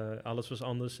nu. Alles was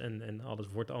anders en alles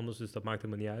wordt anders. Dus dat maakt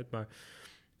helemaal niet uit. Maar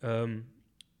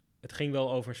het ging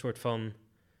wel over een soort van...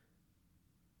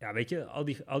 Ja, weet je,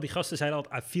 al die gasten zeiden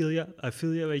altijd, I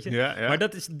feel you, weet je. Ja. Maar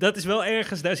dat is wel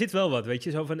ergens, daar zit wel wat, weet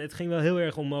je. Zo van, het ging wel heel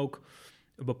erg om ook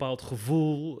een bepaald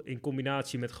gevoel... in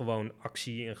combinatie met gewoon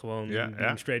actie en gewoon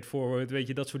being straightforward, weet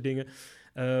je, dat soort dingen.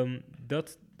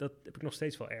 Dat heb ik nog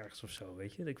steeds wel ergens of zo,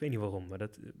 weet je. Ik weet niet waarom, maar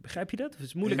begrijp je dat? Het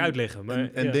is moeilijk uitleggen.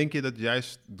 Maar, en denk je dat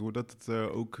juist doordat het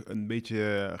ook een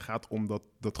beetje gaat om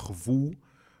dat gevoel...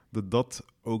 dat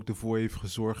ook ervoor heeft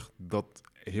gezorgd dat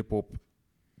hiphop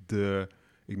de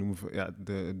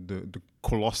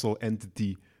colossal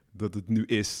entity dat het nu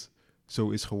is, zo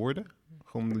is geworden?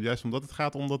 Gewoon juist omdat het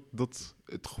gaat om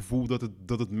het gevoel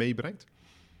dat het meebrengt?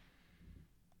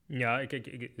 Ja,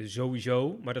 ik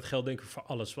sowieso. Maar dat geldt denk ik voor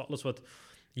alles. Voor alles wat...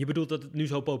 Je bedoelt dat het nu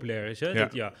zo populair is, hè?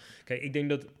 Kijk, ik denk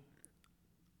dat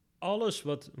alles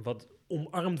wat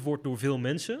omarmd wordt door veel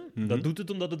mensen... dat doet het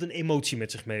omdat het een emotie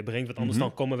met zich meebrengt. Want anders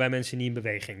dan komen wij mensen niet in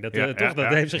beweging. Dat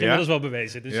heeft zich inmiddels wel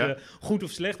bewezen. Dus goed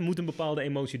of slecht moet een bepaalde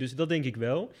emotie. Dus dat denk ik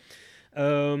wel.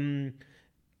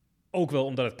 Ook wel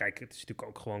omdat het is natuurlijk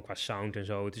ook gewoon qua sound en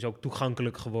zo. Het is ook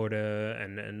toegankelijk geworden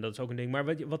en dat is ook een ding.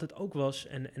 Maar wat het ook was,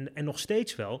 en nog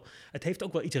steeds wel, het heeft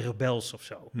ook wel iets rebels of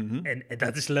zo. En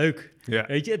dat is leuk. Ja.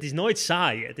 Weet je, het is nooit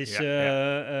saai. Het is...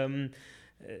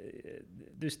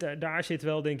 dus daar zit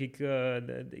wel, denk ik...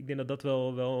 ik denk dat wel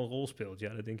een rol speelt.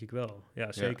 Ja, dat denk ik wel.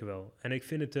 Ja, zeker wel. En ik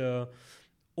vind het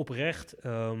oprecht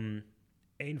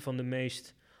een van de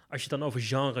meest... Als je het dan over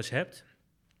genres hebt...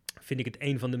 vind ik het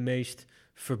een van de meest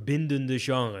verbindende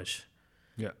genres.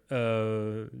 Ja.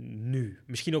 Nu.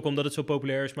 Misschien ook omdat het zo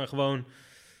populair is, maar gewoon...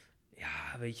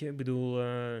 Ja, weet je, ik bedoel...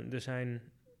 er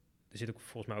zit ook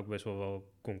volgens mij ook best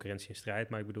wel concurrentie en strijd,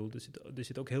 maar ik bedoel, er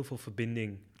zit ook heel veel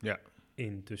verbinding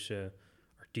in tussen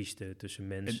artiesten, tussen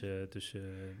mensen, tussen...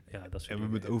 Ja, dat soort dingen. En we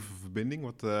hebben het over verbinding.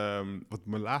 Wat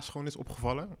me laatst gewoon is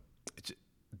opgevallen,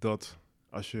 dat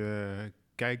als je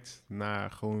kijkt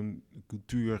naar gewoon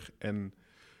cultuur en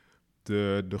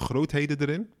de grootheden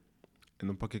erin, en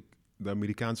dan pak ik de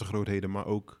Amerikaanse grootheden, maar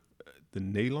ook de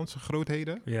Nederlandse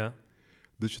grootheden,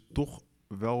 dus je toch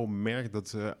wel merkt dat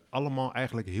ze allemaal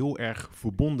eigenlijk heel erg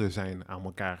verbonden zijn aan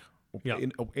elkaar.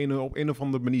 Op een of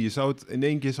andere manier. Je zou het in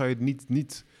één keer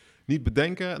niet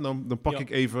bedenken. En dan pak ik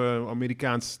even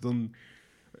Amerikaans. Dan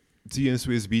zie je een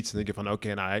Swiss Beats. En denk je van oké,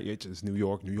 het is New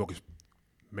York. New York is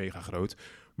mega groot.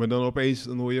 Maar dan opeens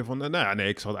hoor je van...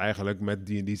 ik zat eigenlijk met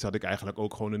die en die zat ik eigenlijk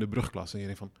ook gewoon in de brugklas. En je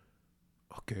denkt van...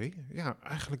 Oké,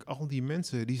 eigenlijk al die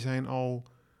mensen die zijn al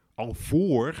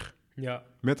voor...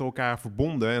 met elkaar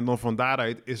verbonden. En dan van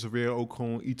daaruit is er weer ook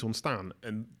gewoon iets ontstaan.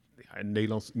 En in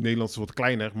Nederlands is wat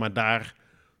kleiner, maar daar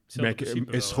merk je,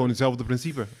 is het gewoon hetzelfde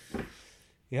principe.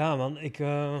 Ja, man.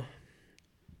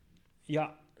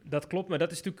 Dat klopt. Maar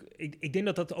dat is natuurlijk... Ik denk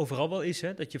dat dat overal wel is,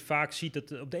 hè. Dat je vaak ziet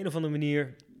dat op de een of andere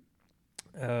manier...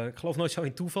 ik geloof nooit zo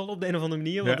in toeval op de een of andere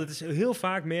manier. Want het is heel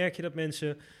vaak merk je dat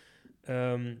mensen...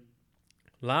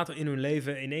 later in hun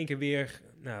leven in één keer weer...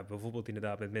 bijvoorbeeld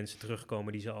inderdaad met mensen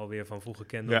terugkomen die ze alweer van vroeger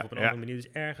kenden of op een andere manier. Dus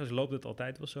ergens loopt het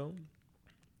altijd wel zo.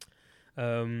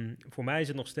 Voor mij is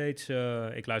het nog steeds...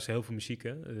 ik luister heel veel muziek,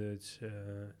 hè. Het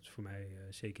is voor mij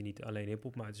zeker niet alleen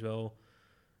hiphop, maar het is wel...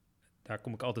 daar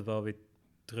kom ik altijd wel weer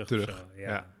terug. Of zo.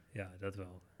 Ja, dat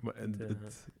wel. Maar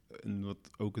en wat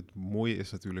ook het mooie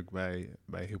is natuurlijk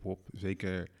bij hip-hop,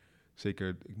 zeker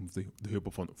ik moet de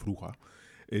hip-hop van vroeger,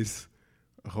 is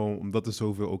gewoon omdat er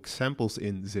zoveel ook samples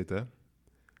in zitten,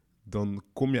 dan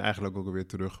kom je eigenlijk ook weer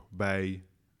terug bij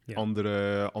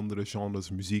andere genres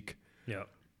muziek. Ja.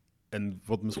 En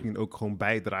wat misschien ook gewoon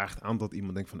bijdraagt aan dat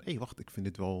iemand denkt van, hé, wacht, ik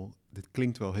vind dit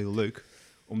klinkt wel heel leuk.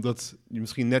 Omdat je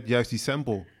misschien net juist die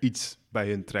sample iets bij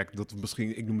hen trekt. Dat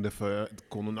misschien, ik noem het even, het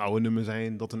kon een oude nummer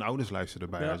zijn dat hun ouders luisterden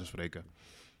bij wijze van spreken.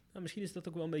 Nou, misschien is dat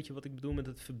ook wel een beetje wat ik bedoel met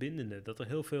het verbindende. Dat er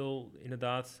heel veel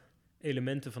inderdaad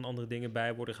elementen van andere dingen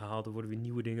bij worden gehaald. Er worden weer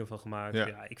nieuwe dingen van gemaakt.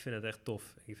 Ja, ik vind het echt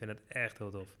tof. Ik vind het echt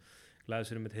heel tof. Ik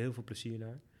luister er met heel veel plezier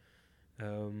naar.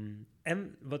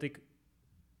 En wat ik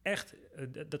echt,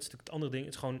 dat is natuurlijk het andere ding,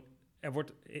 is gewoon, er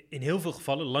wordt in heel veel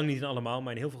gevallen, lang niet in allemaal,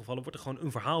 maar in heel veel gevallen wordt er gewoon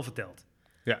een verhaal verteld.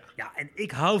 Ja, en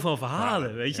ik hou van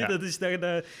verhalen, weet je. Ja. Dat is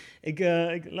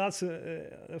ik laatste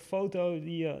foto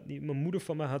die mijn moeder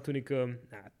van mij had toen ik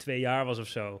 2 jaar was of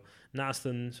zo. Naast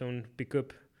zo'n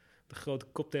pick-up, de grote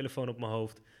koptelefoon op mijn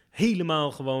hoofd.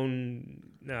 Helemaal gewoon,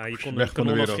 je kon er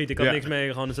kanon afschieten, ik had niks mee.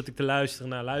 Gewoon dan zat ik te luisteren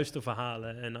naar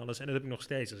luisterverhalen en alles. En dat heb ik nog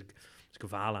steeds. Als ik een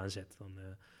verhaal aanzet,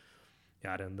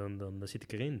 dan zit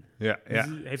ik erin. Ja. Dus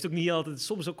het heeft ook niet altijd,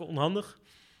 soms ook onhandig.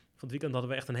 Van het weekend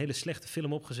hadden we echt een hele slechte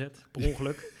film opgezet, per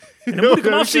ongeluk. En dan moet ik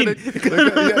hem afzien.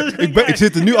 Ik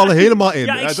zit er nu al helemaal in.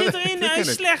 Ja, ik zit erin, hij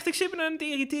is slecht. Ik zit me aan het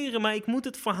irriteren, maar ik moet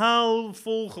het verhaal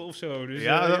volgen of zo. Dus,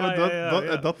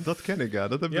 dat ken ik, ja.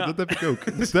 Dat heb ik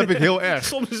ook. Dus dat heb ik heel erg.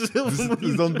 Soms is het heel vermoeiend.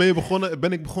 Dus dan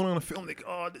ben ik begonnen aan een film en ik,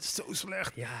 dit is zo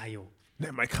slecht. Ja, joh.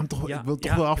 Nee, maar ik wil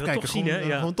toch wel afkijken.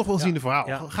 Gewoon toch wel zien het verhaal.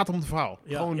 Het gaat om het verhaal.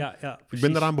 Ik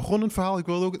ben eraan begonnen het verhaal. Ik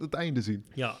wil ook het einde zien.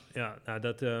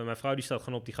 Mijn vrouw die staat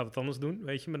gewoon op. Die gaat het anders doen,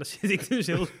 weet je. Maar dan zit ik dus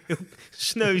heel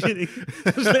sneu. Zit ik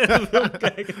slecht film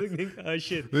kijken. En ik denk,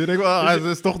 shit. Je denkt, het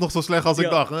is toch nog zo slecht als ik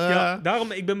dacht.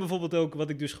 Daarom, ik ben bijvoorbeeld ook, wat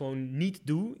ik dus gewoon niet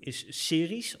doe, is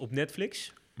series op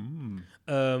Netflix.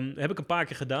 Heb ik een paar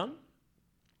keer gedaan.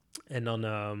 En dan,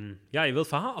 je wilt het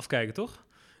verhaal afkijken, toch?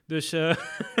 Dus...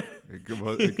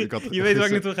 ik had je weet waar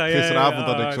ik naartoe ga. Gisteravond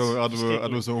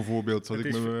hadden we zo'n voorbeeld. Zat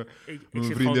ik met mijn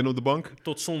vriendin op de bank.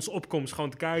 Tot zonsopkomst gewoon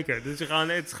te kijken. Dus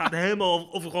het gaat helemaal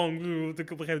of gewoon... dat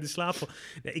ik op een gegeven moment in slaap val.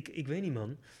 Nee, ik weet niet,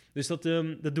 man. Dus dat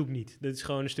doe ik niet. Dat is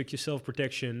gewoon een stukje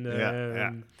self-protection.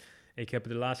 Ik heb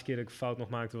de laatste keer dat ik een fout nog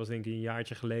maakte... was denk ik een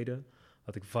jaartje geleden.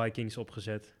 Had ik Vikings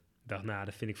opgezet. Ik dacht,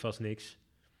 dat vind ik vast niks.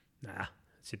 Het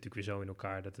zit natuurlijk weer zo in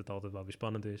elkaar... dat het altijd wel weer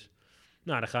spannend is.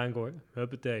 Daar ga ik hoor.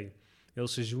 Huppatee. Heel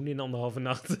seizoen in 1,5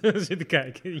 nacht zitten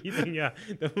kijken. Je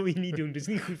denkt, dat moet je niet doen. Dat is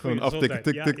niet goed voor je gezondheid.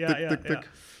 Gewoon tik.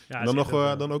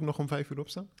 Dan ook nog om 5 uur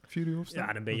opstaan? 4 uur opstaan?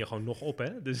 Ja, dan ben je gewoon nog op,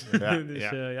 hè. Dus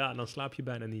dan slaap je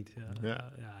bijna niet.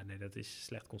 Nee, dat is een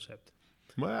slecht concept.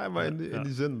 Maar in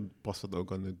die zin past dat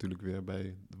ook natuurlijk weer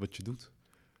bij wat je doet.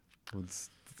 Want...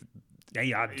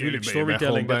 Ja, natuurlijk.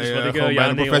 Storytelling. Dat is wat ik bij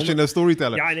een professional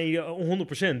storyteller. Ja,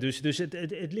 nee, 100%. Dus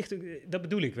het ligt... Dat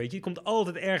bedoel ik, weet je. Je komt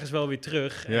altijd ergens wel weer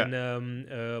terug. Ja.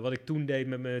 En wat ik toen deed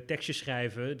met mijn tekstjes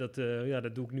schrijven...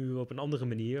 Dat doe ik nu op een andere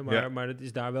manier. Maar dat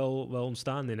is daar wel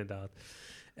ontstaan, inderdaad.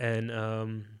 En...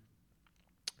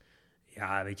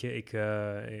 weet je,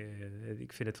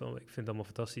 ik vind het allemaal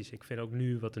fantastisch. Ik vind ook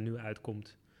nu, wat er nu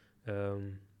uitkomt... er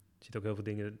zitten ook heel veel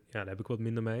dingen... Ja, daar heb ik wat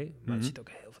minder mee. Maar er zitten ook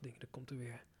heel veel dingen... Er komt er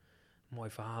weer... mooi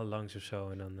verhaal langs of zo.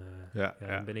 En dan,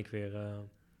 dan ben ik weer...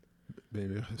 ben je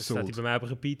weer staat hij bij mij op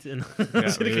repeat. En dan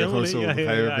zit ik helemaal in. Dan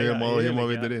ga je helemaal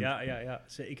weer erin. Ja,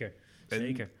 zeker.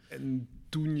 En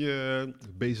toen je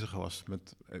bezig was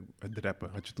met het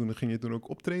rappen, ging je toen ook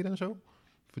optreden en zo?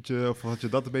 Of had je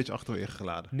dat een beetje achterwege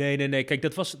geladen? Nee. Kijk,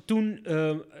 dat was toen...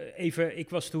 ik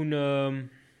was toen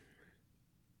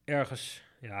ergens...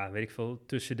 Ja, weet ik veel,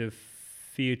 tussen de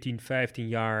 14, 15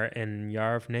 jaar en een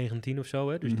jaar of 19 of zo.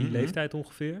 Hè? Dus die leeftijd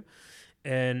ongeveer.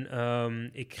 En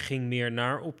ik ging meer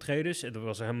naar optredens. En dat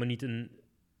was helemaal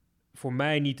voor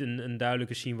mij niet een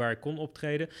duidelijke scene waar ik kon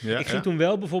optreden. Ja, ik ging toen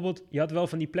wel bijvoorbeeld... Je had wel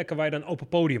van die plekken waar je dan open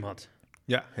podium had.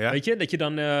 Ja. Weet je? Dat je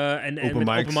dan...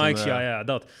 open mics,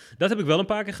 dat heb ik wel een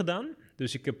paar keer gedaan.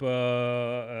 Dus ik heb...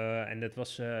 en dat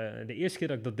was de eerste keer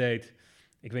dat ik dat deed...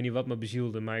 Ik weet niet wat me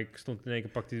bezielde, maar ik stond in één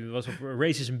keer... Het was op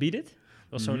Racism Beat It.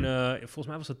 Was zo'n, volgens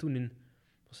mij was dat toen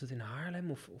was het in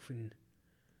Haarlem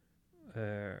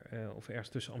of ergens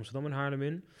tussen Amsterdam en Haarlem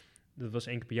in. Dat was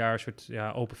 1 keer per jaar een soort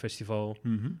open festival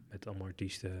met allemaal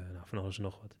artiesten, van alles en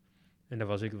nog wat. En daar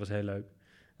was ik, dat was heel leuk.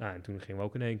 En toen gingen we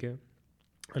ook in 1 keer.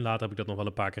 En later heb ik dat nog wel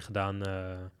een paar keer gedaan,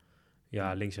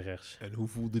 links en rechts. En hoe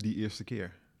voelde die eerste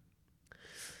keer?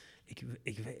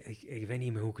 Ik weet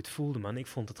niet meer hoe ik het voelde, man. Ik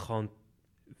vond het gewoon...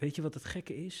 Weet je wat het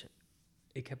gekke is?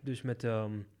 Ik heb dus met...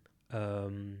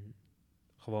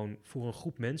 gewoon voor een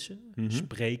groep mensen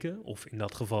spreken. Of in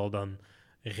dat geval dan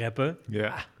rappen.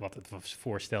 Wat het was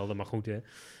voorstelde, maar goed. Hè.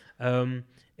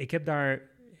 Ik heb daar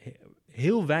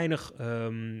heel weinig,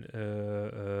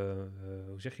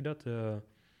 hoe zeg je dat?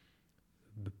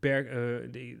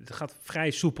 Het gaat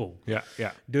vrij soepel. Ja.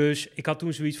 Dus ik had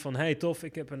toen zoiets van, hey tof,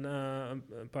 ik heb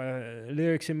een paar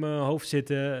lyrics in mijn hoofd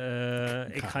zitten.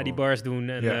 Ik ga die bars doen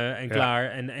en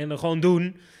klaar. En dan gewoon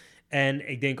doen. En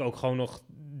ik denk ook gewoon nog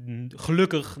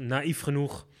gelukkig, naïef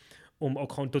genoeg, om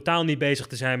ook gewoon totaal niet bezig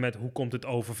te zijn met hoe komt het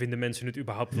over, vinden mensen het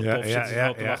überhaupt wel tof, zitten ze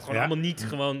wel te wachten, gewoon allemaal niet,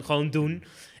 gewoon doen.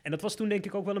 En dat was toen denk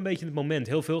ik ook wel een beetje het moment.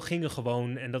 Heel veel gingen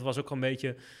gewoon en dat was ook een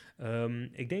beetje,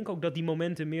 ik denk ook dat die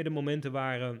momenten meer de momenten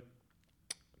waren,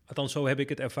 althans zo heb ik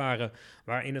het ervaren,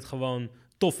 waarin het gewoon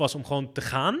tof was om gewoon te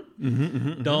gaan,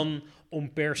 dan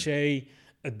om per se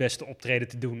het beste optreden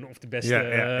te doen of de beste.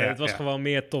 Het was gewoon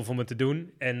meer tof om het te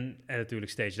doen. En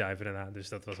natuurlijk stage diven daarna. Dus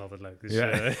dat was altijd leuk. Dus,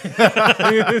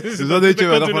 dus dat deed je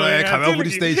wel. Ik ga wel voor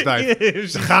die stage dive.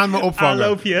 Ze gaan me opvangen.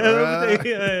 Aanloopje.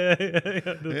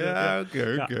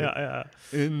 Oké.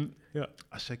 En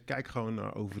als je kijkt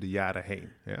gewoon over de jaren heen.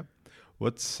 Ja?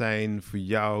 Wat zijn voor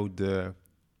jou de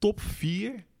top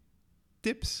 4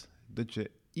 tips dat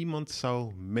je iemand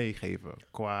zou meegeven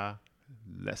qua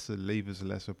lessen,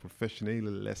 levenslessen, professionele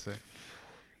lessen?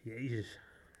 Jezus.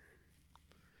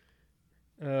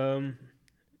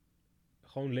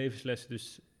 Gewoon levenslessen,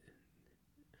 dus.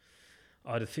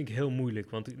 Dat vind ik heel moeilijk,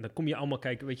 want dan kom je allemaal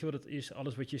kijken. Weet je wat het is?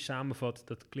 Alles wat je samenvat,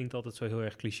 dat klinkt altijd zo heel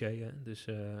erg cliché. Hè? Dus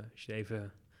als je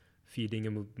even 4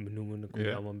 dingen moet benoemen, dan kom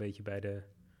je allemaal een beetje bij de.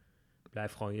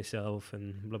 Blijf gewoon jezelf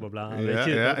en blablabla. Weet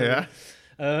je?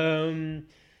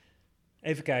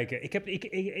 Even kijken. Ik heb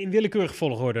in willekeurige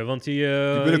volgorde, want die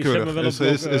willekeurig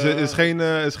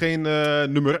is geen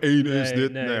nummer 1 is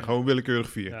dit. Nee, gewoon willekeurig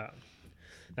 4. Ja.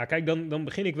 Nou, kijk, dan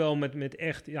begin ik wel met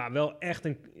echt, wel echt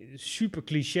een super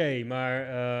cliché, maar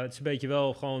het is een beetje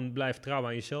wel gewoon blijf trouw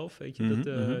aan jezelf, weet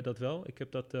je, dat wel.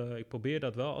 Ik probeer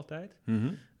dat wel altijd.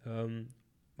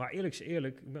 Maar eerlijk is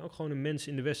eerlijk, ik ben ook gewoon een mens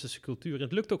in de westerse cultuur. En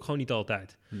het lukt ook gewoon niet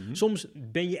altijd. Soms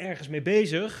ben je ergens mee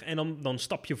bezig en dan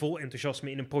stap je vol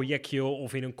enthousiasme in een projectje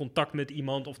of in een contact met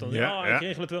iemand. Of dan, ik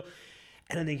regel het wel.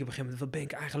 En dan denk je op een gegeven moment, wat ben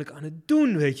ik eigenlijk aan het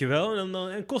doen, weet je wel?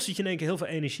 En kost het je in één keer heel veel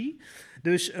energie.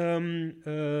 Dus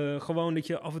gewoon dat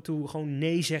je af en toe gewoon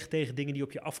nee zegt tegen dingen die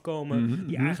op je afkomen,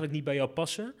 die eigenlijk niet bij jou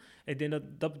passen. Ik denk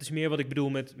dat is meer wat ik bedoel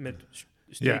met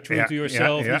stay true to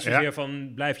yourself. Niet zozeer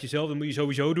van blijf jezelf, dat moet je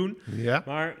sowieso doen.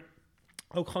 Maar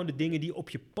ook gewoon de dingen die op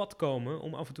je pad komen,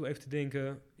 om af en toe even te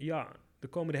denken, er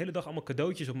komen de hele dag allemaal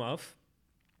cadeautjes op me af.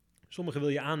 Sommige wil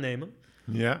je aannemen.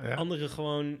 Andere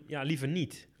gewoon, liever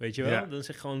niet, weet je wel. Dan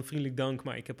zeg gewoon vriendelijk dank,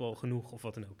 maar ik heb al genoeg of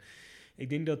wat dan ook. Ik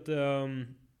denk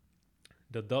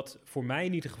dat voor mij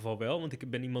in ieder geval wel, want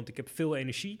ik heb veel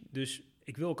energie, dus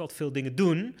ik wil ook altijd veel dingen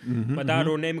doen, maar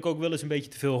daardoor neem ik ook wel eens een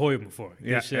beetje te veel hooi op me voor.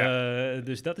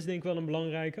 Dus dat is denk ik wel een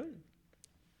belangrijke.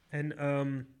 En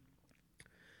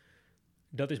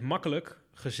dat is makkelijk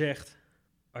gezegd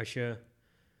als je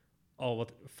al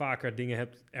wat vaker dingen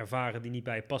hebt ervaren die niet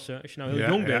bij je passen. Als je nou heel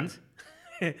jong bent,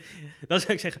 dan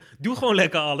zou ik zeggen, doe gewoon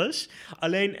lekker alles.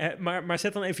 Alleen, maar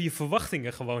zet dan even je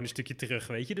verwachtingen gewoon een stukje terug,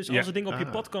 weet je. Dus als er dingen op je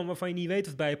pad komen waarvan je niet weet of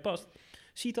het bij je past,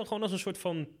 zie het dan gewoon als een soort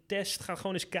van test. Ga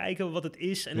gewoon eens kijken wat het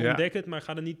is en ontdek het, maar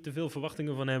ga er niet te veel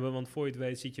verwachtingen van hebben, want voor je het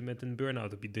weet zit je met een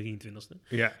burn-out op je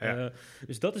 23e.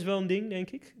 Dus dat is wel een ding, denk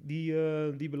ik,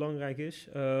 die belangrijk is.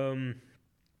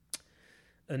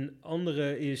 Een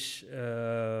andere is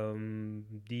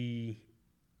die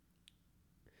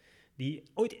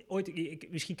ooit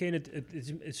misschien ken je het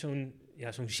is zo'n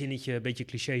zinnetje, een beetje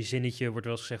cliché zinnetje, wordt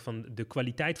wel eens gezegd van de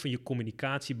kwaliteit van je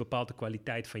communicatie bepaalt de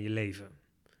kwaliteit van je leven.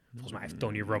 Volgens mij heeft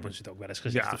Tony Robbins het ook wel eens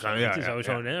gezegd. Het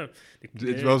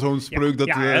is wel zo'n spreuk dat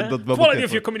wel quality of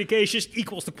your communications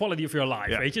equals the quality of your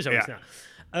life, weet je, zoiets.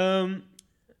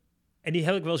 En die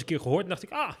heb ik wel eens een keer gehoord en dacht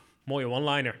ik, mooie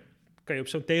one-liner. Kan je op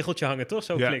zo'n tegeltje hangen, toch?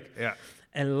 Zo klik.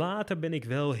 En later ben ik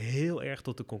wel heel erg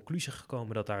tot de conclusie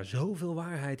gekomen dat daar zoveel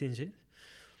waarheid in zit.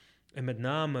 En met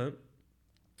name,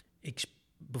 ik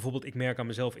merk aan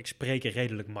mezelf, ik spreek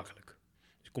redelijk makkelijk.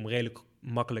 Dus ik kom redelijk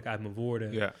makkelijk uit mijn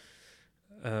woorden.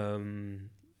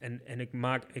 En ik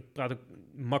praat ook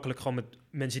makkelijk gewoon met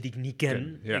mensen die ik niet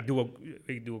ken. Ik doe ook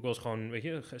wel eens gewoon, weet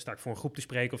je, sta ik voor een groep te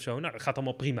spreken of zo. Nou, dat gaat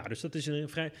allemaal prima. Dus dat is een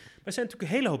vrij. Maar er zijn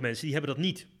natuurlijk een hele hoop mensen die hebben dat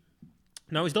niet.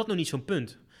 Nou is dat nog niet zo'n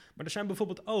punt. Maar er zijn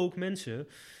bijvoorbeeld ook mensen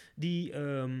die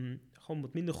gewoon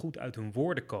wat minder goed uit hun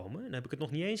woorden komen. En dan heb ik het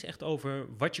nog niet eens echt over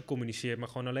wat je communiceert, maar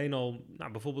gewoon alleen al,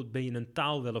 bijvoorbeeld ben je een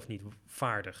taal wel of niet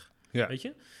vaardig. Weet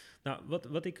je? Nou,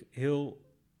 wat ik heel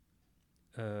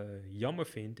jammer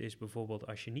vind, is bijvoorbeeld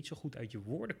als je niet zo goed uit je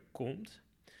woorden komt,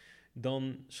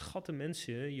 dan schatten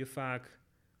mensen je vaak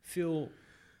veel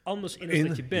anders in dan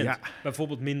dat je bent. Ja.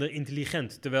 Bijvoorbeeld minder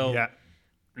intelligent, terwijl...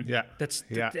 Ja. Dat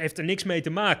heeft er niks mee te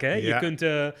maken. Hè? Je kunt,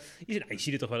 je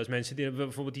ziet het toch wel eens mensen die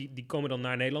bijvoorbeeld die komen dan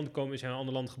naar Nederland, zijn in een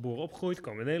ander land geboren, opgegroeid,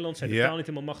 komen in Nederland, zijn de taal niet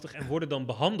helemaal machtig en worden dan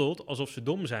behandeld alsof ze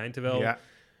dom zijn, terwijl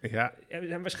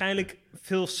zijn waarschijnlijk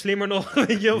veel slimmer nog.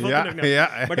 Weet je,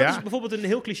 maar dat is bijvoorbeeld een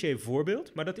heel cliché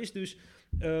voorbeeld, maar dat is dus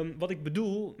wat ik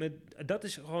bedoel met dat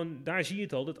is gewoon, daar zie je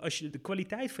het al, dat als je de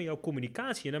kwaliteit van jouw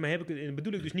communicatie, en daarmee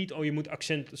bedoel ik dus niet, je moet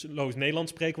accentloos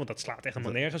Nederlands spreken, want dat slaat echt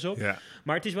helemaal nergens op. Ja.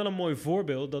 Maar het is wel een mooi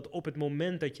voorbeeld dat op het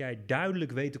moment dat jij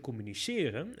duidelijk weet te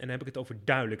communiceren, en dan heb ik het over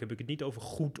duidelijk, heb ik het niet over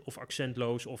goed of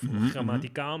accentloos of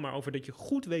grammaticaal, maar over dat je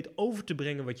goed weet over te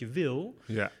brengen wat je wil.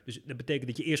 Ja. Dus dat betekent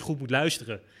dat je eerst goed moet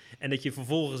luisteren en dat je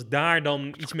vervolgens daar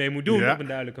dan iets mee moet doen op een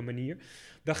duidelijke manier.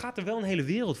 Dan gaat er wel een hele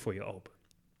wereld voor je open.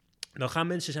 Dan gaan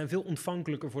mensen zijn veel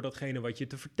ontvankelijker voor datgene wat je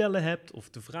te vertellen hebt of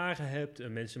te vragen hebt.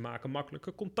 Mensen maken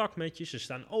makkelijker contact met je. Ze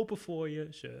staan open voor je.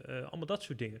 Allemaal dat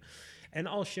soort dingen. En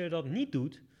als je dat niet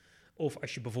doet, of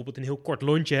als je bijvoorbeeld een heel kort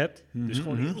lontje hebt, dus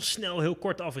gewoon heel snel, heel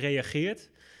kort af reageert,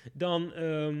 dan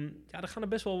gaan er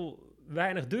best wel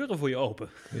weinig deuren voor je open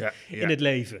in het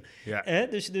leven. Ja.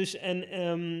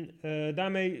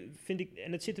 Daarmee vind ik,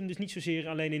 en het zit hem dus niet zozeer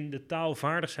alleen in de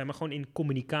taalvaardig zijn, maar gewoon in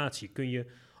communicatie. Kun je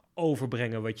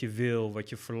overbrengen wat je wil, wat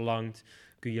je verlangt.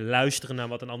 Kun je luisteren naar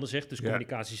wat een ander zegt. Dus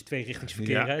communicatie is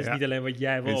tweerichtingsverkeer. Het is niet alleen wat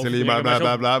jij wil overbrengen,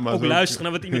 maar ook luisteren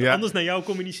naar wat iemand anders naar jou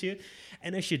communiceert.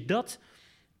 En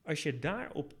als je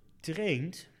daarop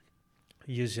traint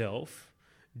jezelf,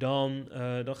 dan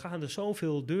gaan er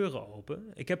zoveel deuren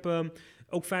open. Ik heb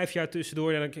ook 5 jaar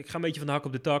tussendoor, ik ga een beetje van de hak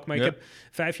op de tak, maar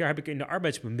 5 jaar heb ik in de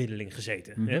arbeidsbemiddeling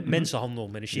gezeten. Mensenhandel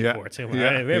met een chic woord, zeg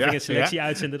maar. Werving en selectie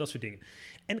uitzenden, dat soort dingen.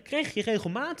 En dan kreeg je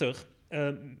regelmatig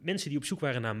mensen die op zoek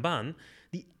waren naar een baan,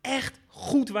 die echt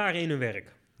goed waren in hun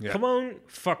werk. Ja. Gewoon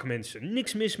vakmensen,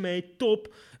 niks mis mee,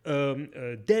 top,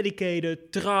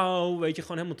 dedicated, trouw, weet je,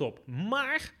 gewoon helemaal top.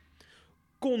 Maar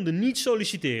konden niet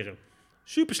solliciteren.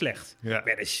 Super slecht. Ja.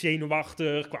 Werden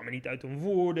zenuwachtig, kwamen niet uit hun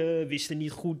woorden, wisten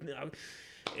niet goed.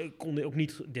 Konden ook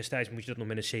niet, destijds moest je dat nog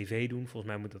met een cv doen.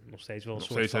 Volgens mij moet dat nog steeds wel een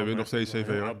soort van... Nog steeds cv,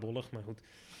 ja. Oudbollig, maar goed.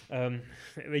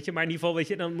 Weet je, maar in ieder geval, weet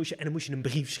je, dan moest je een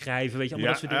brief schrijven, weet je,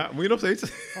 allemaal dat soort dingen. Moet je nog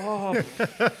steeds? Oh.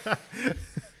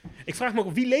 Ik vraag me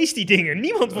ook, wie leest die dingen?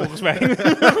 Niemand volgens mij.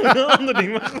 Een ander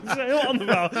ding, maar goed, dat is een heel ander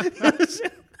verhaal.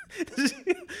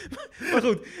 Maar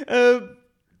goed,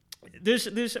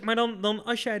 maar dan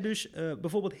als jij dus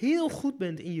bijvoorbeeld heel goed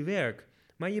bent in je werk,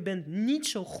 maar je bent niet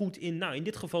zo goed in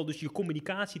dit geval dus je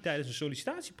communicatie tijdens een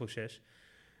sollicitatieproces,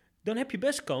 dan heb je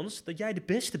best kans dat jij de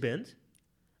beste bent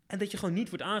en dat je gewoon niet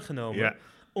wordt aangenomen. Ja.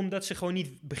 Omdat ze gewoon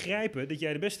niet begrijpen dat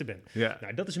jij de beste bent. Ja.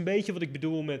 Nou, dat is een beetje wat ik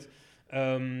bedoel met...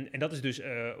 en dat is dus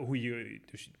hoe je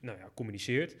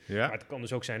communiceert. Ja. Maar het kan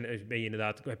dus ook zijn,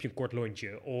 heb je een kort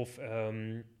lontje? Of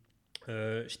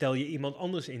stel je iemand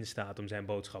anders in staat om zijn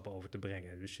boodschap over te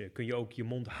brengen. Dus kun je ook je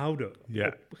mond houden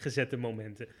op gezette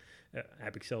momenten.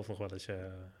 Heb ik zelf nog wel eens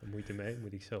moeite mee.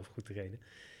 Moet ik zelf goed trainen.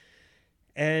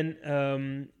 En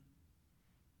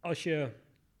als je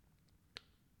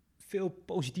veel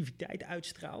positiviteit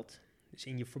uitstraalt, dus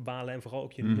in je verbale en vooral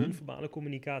ook je non-verbale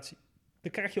communicatie,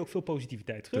 dan krijg je ook veel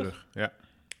positiviteit terug. Ja.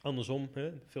 Andersom,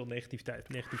 veel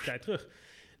negativiteit terug.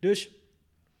 Dus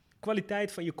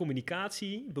kwaliteit van je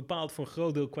communicatie bepaalt voor een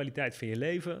groot deel kwaliteit van je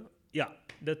leven. Ja,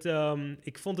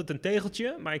 ik vond het een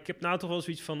tegeltje, maar ik heb nou toch wel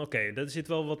zoiets van, oké, dat zit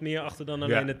wel wat meer achter dan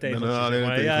alleen het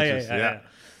tegeltje. Ja.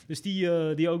 Dus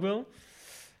die ook wel.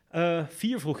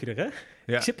 4 vroeg je er, hè?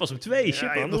 Ja. Ik zit pas op 2. Ja,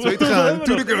 shit, man. Nog 2 te gaan.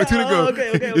 Tuurlijk ook.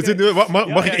 Okay.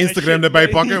 Mag ik Instagram erbij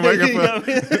pakken? Maar ik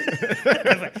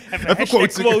heb, even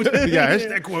quote. Ja,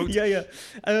 hashtag quote. Ja.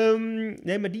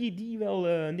 Nee, maar die wel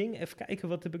een ding. Even kijken,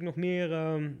 wat heb ik nog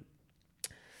meer...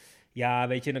 Ja,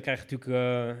 weet je, dan krijg je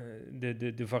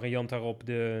natuurlijk de variant daarop,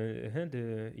 die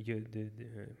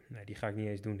ga ik niet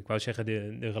eens doen. Ik wou zeggen,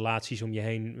 de relaties om je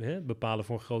heen bepalen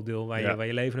voor een groot deel waar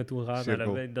je leven naartoe gaat.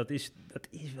 Nou, dat is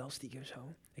wel stiekem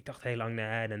zo. Ik dacht heel lang,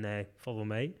 nee, valt wel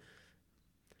mee.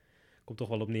 Komt toch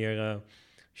wel op neer,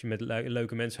 als je met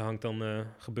leuke mensen hangt, dan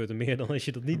gebeurt er meer dan als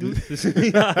je dat niet doet. Dus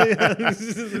dus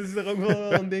dat is er ook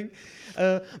wel een ding.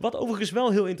 Wat overigens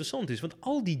wel heel interessant is, want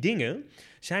al die dingen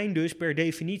zijn dus per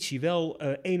definitie wel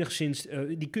enigszins...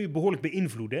 die kun je behoorlijk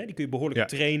beïnvloeden. Hè? Die kun je behoorlijk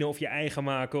trainen of je eigen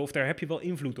maken. Of daar heb je wel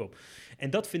invloed op. En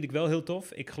dat vind ik wel heel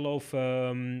tof. Ik geloof...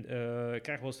 ik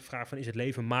krijg wel eens de vraag van... is het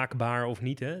leven maakbaar of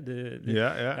niet? Hè?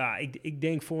 Ik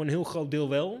denk voor een heel groot deel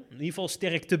wel. In ieder geval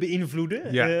sterk te beïnvloeden.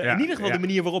 In ieder geval de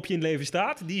manier waarop je in het leven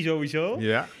staat. Die sowieso.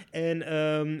 Ja.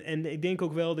 En ik denk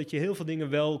ook wel dat je heel veel dingen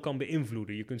wel kan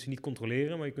beïnvloeden. Je kunt ze niet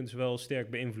controleren, maar je kunt ze wel sterk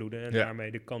beïnvloeden. En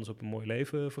daarmee de kans op een mooi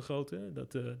leven vergroten.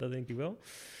 Dat denk ik wel.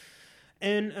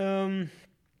 En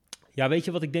weet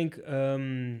je wat ik denk?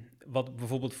 Wat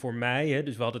bijvoorbeeld voor mij... Hè,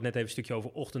 dus we hadden het net even een stukje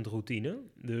over ochtendroutine.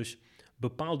 Dus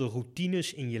bepaalde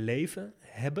routines in je leven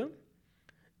hebben...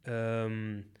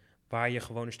 waar je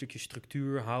gewoon een stukje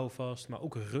structuur, houvast, maar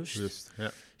ook rust.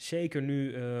 Ja. Zeker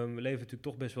nu, we leven natuurlijk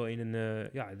toch best wel in een...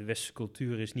 de westerse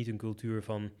cultuur is niet een cultuur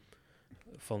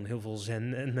van heel veel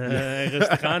zen en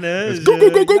rustig aan.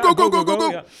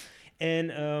 Go. Ja.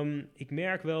 En ik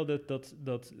merk wel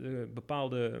dat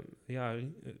bepaalde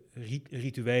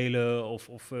rituelen of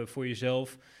voor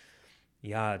jezelf...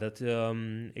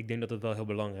 ik denk dat het wel heel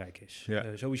belangrijk is.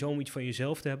 Ja. Sowieso om iets van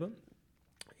jezelf te hebben.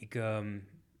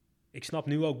 Ik snap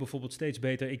nu ook bijvoorbeeld steeds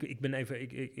beter...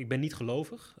 Ik ben niet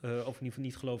gelovig, of in ieder geval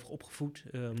niet gelovig opgevoed.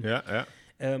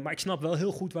 Maar ik snap wel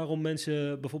heel goed waarom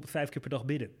mensen bijvoorbeeld 5 keer per dag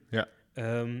bidden. Ja.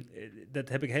 Dat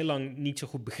heb ik heel lang niet zo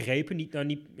goed begrepen.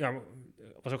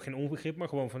 Was ook geen onbegrip, maar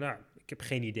gewoon van... ik heb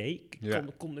geen idee.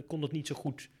 Ik kon dat niet zo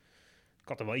goed... Ik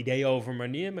had er wel ideeën over, maar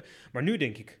niet. Maar nu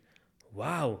denk ik...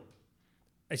 Wauw.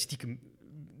 En stiekem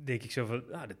denk ik zo van...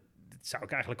 dat zou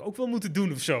ik eigenlijk ook wel moeten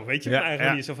doen of zo, weet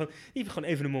je? Niet zo van, je hebt gewoon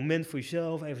even een moment voor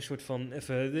jezelf, even een soort van,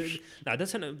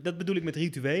 dat bedoel ik met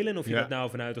rituelen. En of je dat nou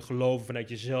vanuit een geloof, vanuit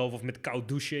jezelf of met koud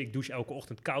douchen. Ik douche elke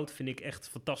ochtend koud, vind ik echt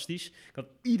fantastisch. Ik kan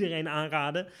iedereen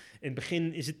aanraden. In het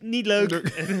begin is het niet leuk,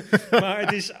 maar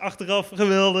het is achteraf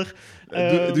geweldig.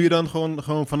 Doe je dan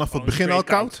gewoon vanaf het begin al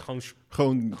koud?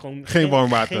 Gewoon geen warm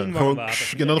water. Geen warm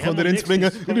water. En dan gewoon erin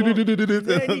springen.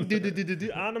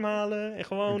 Ademhalen en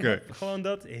gewoon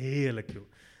dat. Heerlijk,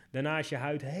 joh. Daarna is je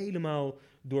huid helemaal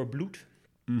doorbloed.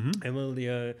 En wil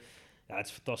je... het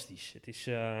is fantastisch.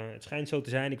 Het schijnt zo te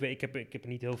zijn. Ik heb er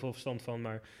niet heel veel verstand van,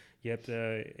 maar je hebt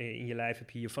in je lijf heb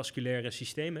je vasculaire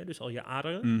systeem, hè, dus al je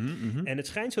aderen. En het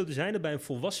schijnt zo te zijn dat bij een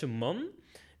volwassen man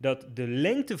dat de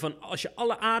lengte van... Als je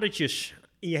alle adertjes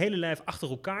in je hele lijf achter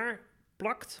elkaar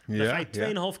plakt, dan ga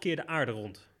je 2,5 keer de aarde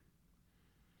rond.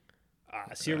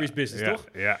 Serious business, toch?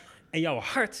 Ja. En jouw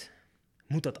hart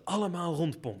moet dat allemaal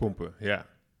rondpompen.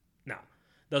 Nou,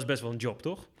 dat is best wel een job,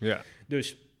 toch? Ja.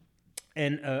 Dus,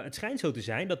 het schijnt zo te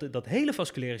zijn dat hele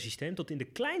vasculaire systeem... tot in de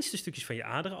kleinste stukjes van je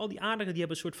aderen... al die aderen die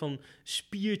hebben een soort van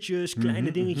spiertjes,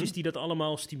 kleine dingetjes... die dat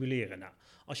allemaal stimuleren. Nou,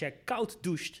 als jij koud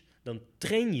doucht, dan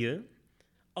train je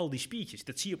al die spiertjes.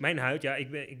 Dat zie je op mijn huid. Ja,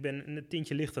 ik ben een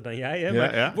tintje lichter dan jij, hè,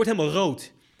 maar het wordt helemaal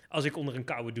rood... als ik onder een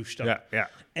koude douche sta. Ja.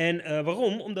 En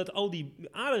waarom? Omdat al die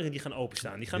aderen die gaan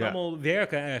openstaan. Die gaan allemaal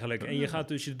werken eigenlijk. En je gaat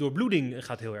dus de doorbloeding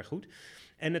gaat heel erg goed.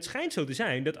 En het schijnt zo te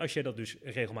zijn dat als je dat dus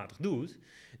regelmatig doet...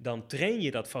 dan train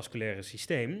je dat vasculaire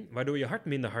systeem... waardoor je hart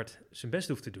minder hard zijn best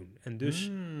hoeft te doen. En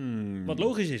dus wat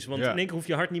logisch is. Want in één keer hoeft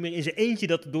je hart niet meer in zijn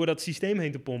eentje... door dat systeem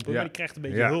heen te pompen. Maar je krijgt een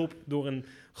beetje hulp door een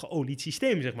geolied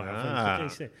systeem, zeg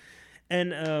maar. En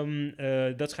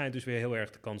dat schijnt dus weer heel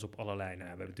erg de kans op allerlei... we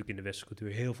hebben natuurlijk in de westerse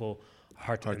cultuur heel veel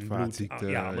hart en bloed.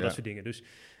 Dat soort dingen. Dus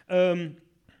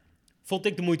vond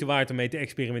ik de moeite waard om mee te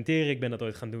experimenteren. Ik ben dat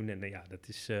ooit gaan doen en dat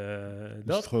is dat.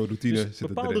 Dus gewoon routine dus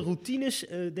bepaalde routines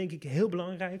denk ik heel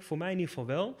belangrijk. Voor mij in ieder geval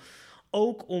wel.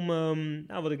 Ook om,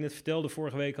 wat ik net vertelde,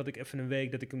 vorige week had ik even een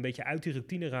week dat ik een beetje uit die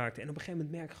routine raakte. En op een gegeven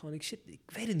moment merk ik gewoon, ik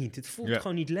weet het niet. Het voelt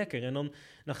gewoon niet lekker. En dan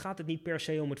gaat het niet per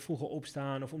se om het vroeger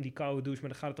opstaan of om die koude douche. Maar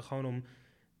dan gaat het er gewoon om,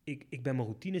 ik ben mijn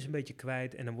routines een beetje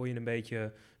kwijt. En dan word je een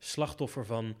beetje slachtoffer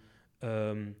van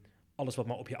alles wat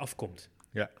maar op je afkomt.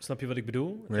 Ja. Snap je wat ik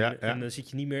bedoel? En dan zit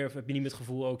je niet meer, of heb je niet meer het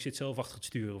gevoel, ik zit zelf achter het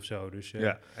stuur of zo. Dus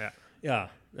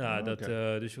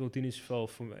dus routine is wel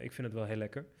voor mij, ik vind het wel heel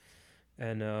lekker.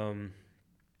 En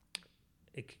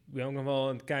ik ben ook nog wel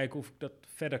aan het kijken of ik dat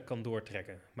verder kan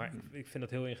doortrekken. Maar ik vind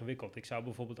dat heel ingewikkeld. Ik zou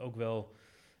bijvoorbeeld ook wel,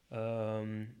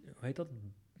 hoe heet dat?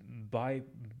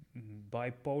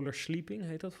 Bipolar sleeping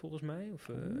heet dat volgens mij. Of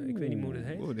ik weet niet hoe het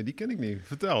heet. Die ken ik niet.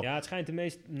 Vertel. Ja, het schijnt de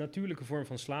meest natuurlijke vorm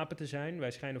van slapen te zijn.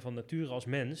 Wij schijnen van nature als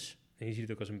mens, en je ziet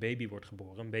het ook als een baby wordt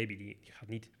geboren. Een baby die gaat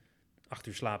niet 8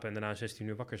 uur slapen en daarna 16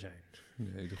 uur wakker zijn.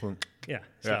 Nee, gewoon... Ja,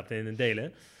 slaapt in een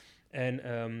delen. En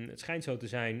het schijnt zo te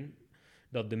zijn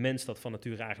dat de mens dat van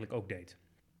nature eigenlijk ook deed.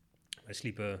 Wij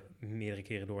sliepen meerdere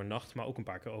keren door een nacht, maar ook een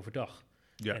paar keer overdag.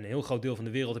 Ja. En een heel groot deel van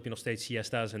de wereld heb je nog steeds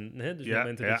siesta's. En, dus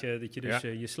momenten dat je dus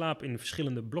je slaap in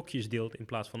verschillende blokjes deelt in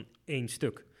plaats van 1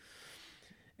 stuk.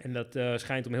 En dat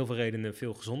schijnt om heel veel redenen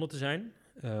veel gezonder te zijn.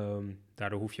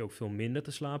 Daardoor hoef je ook veel minder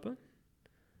te slapen.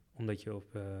 Omdat je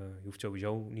hoeft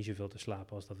sowieso niet zoveel te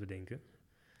slapen als dat we denken.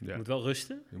 Ja. Je moet wel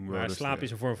rusten, maar slaap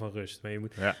is een vorm van rust. Maar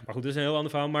goed, dat is een heel ander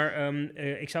verhaal. Maar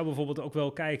ik zou bijvoorbeeld ook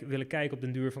wel willen kijken op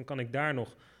den duur van, kan ik daar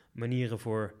nog manieren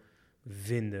voor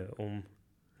vinden om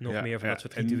nog meer van dat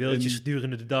soort ritueeltjes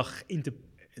gedurende de dag in te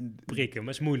prikken.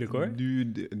 Maar het is moeilijk hoor.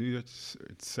 Nu het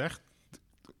zegt,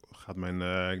 gaat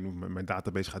mijn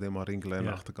database gaat helemaal rinkelen aan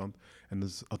de achterkant. En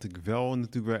dus had ik wel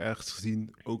natuurlijk wel ergens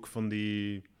gezien, ook van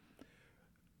die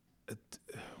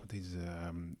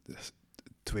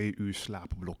 2 uur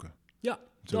slaapblokken. Ja,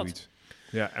 zoiets.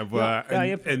 Dat. Ja,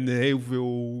 en heel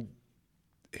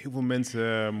veel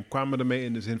mensen kwamen ermee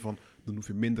in de zin van, dan hoef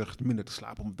je minder te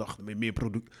slapen op de dag, dan ben je meer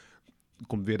product.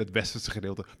 Komt weer het westerse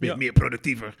gedeelte, ben je meer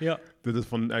productiever. Ja. Dat het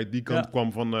vanuit die kant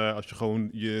kwam van, als je gewoon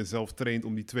jezelf traint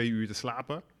om die 2 uur te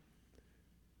slapen,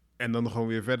 en dan gewoon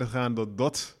weer verder gaan,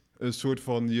 dat een soort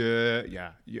van,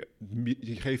 je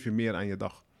geeft je meer aan je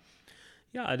dag.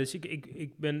 Ja, dus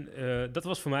ik ben, dat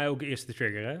was voor mij ook de eerste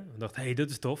trigger, hè. Ik dacht, dat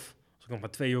is tof. Als ik nog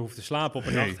maar 2 uur hoef te slapen op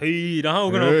een nacht, daar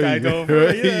hou ik er ook tijd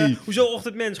over. Hoezo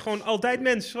ochtendmens? Gewoon altijd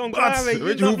mens. Gewoon klaar,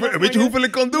 weet je hoeveel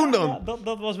ik kan doen dan? Ja,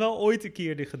 dat was wel ooit een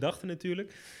keer de gedachte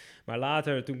natuurlijk. Maar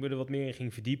later, toen ik me er wat meer in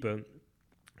ging verdiepen,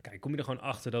 kom je er gewoon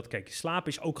achter dat, slaap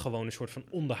is ook gewoon een soort van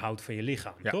onderhoud van je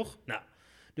lichaam, toch? Nou,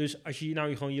 dus als je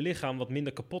nou gewoon je lichaam wat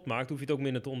minder kapot maakt, hoef je het ook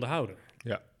minder te onderhouden.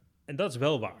 Ja. En dat is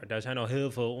wel waar. Daar zijn al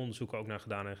heel veel onderzoeken ook naar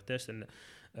gedaan en getest. En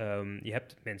je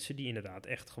hebt mensen die inderdaad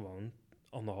echt gewoon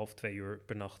 1,5-2 uur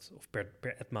per nacht of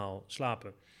per etmaal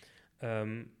slapen.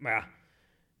 Maar ja,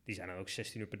 die zijn dan ook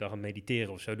 16 uur per dag aan het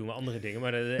mediteren of zo. Doen we andere dingen.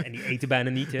 Maar en die eten bijna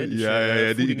niet. Hè.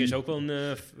 Dus voeding is ook wel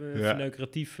een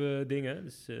verneukeratief ding. Hè.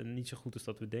 Dus niet zo goed als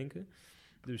dat we denken.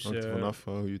 Dus, hangt er vanaf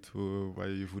waar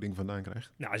je je voeding vandaan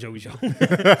krijgt? Nou, sowieso.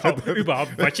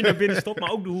 Überhaupt wat je naar binnen stopt,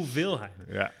 maar ook de hoeveelheid.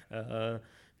 Ja.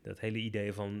 Dat hele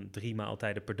idee van 3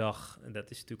 maaltijden per dag,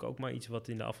 dat is natuurlijk ook maar iets wat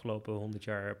in de afgelopen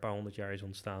paar honderd jaar is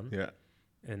ontstaan. Ja.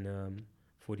 En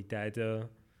voor die tijd,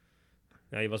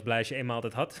 je was blij als je 1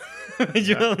 maaltijd had. Weet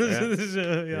je wel?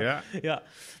 Ja.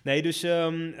 Nee,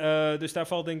 dus daar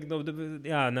valt denk ik nog,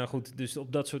 nou goed, dus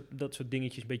op dat soort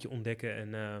dingetjes een beetje ontdekken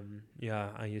en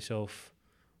aan jezelf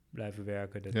blijven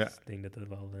werken. Ik denk dat dat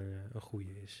wel een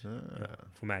goede is.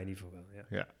 Voor mij in ieder geval wel.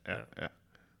 Ja.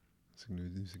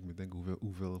 Dus ik bedenk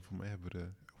hoeveel van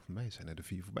mij zijn er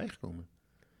 4 voorbij gekomen.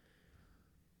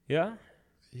 Ja?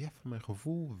 Ja, van mijn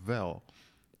gevoel wel.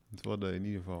 Het worden in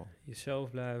ieder geval. Jezelf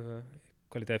blijven,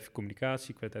 kwaliteit van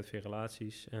communicatie, kwaliteit van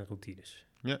relaties en routines.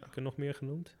 Ja. Heb ik er nog meer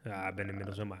genoemd? Ja, ik ben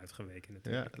inmiddels helemaal uitgeweken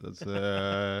natuurlijk. Ja, dat is...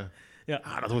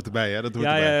 dat hoort erbij, hè? Dat hoort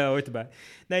erbij. Ja, hoort erbij.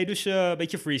 Nee, dus een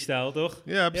beetje freestyle, toch?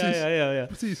 Ja, precies. Ja.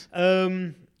 Precies.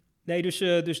 Nee,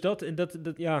 dus dat,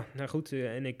 ja, nou goed.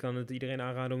 En ik kan het iedereen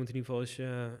aanraden om het in ieder geval eens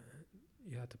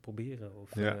te proberen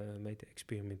of mee te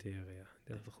experimenteren. Ja, ik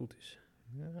denk dat het goed is.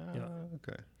 Ja.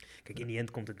 Oké. Kijk, in die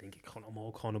end komt het denk ik gewoon allemaal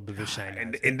ook gewoon op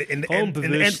bewustzijn. In de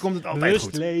end komt het altijd bewust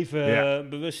goed. Leven,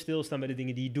 bewust stilstaan bij de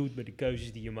dingen die je doet, bij de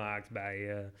keuzes die je maakt.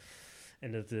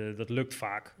 En dat lukt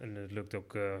vaak. En dat lukt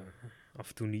ook af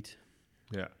en toe niet.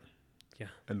 Ja.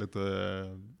 En dat...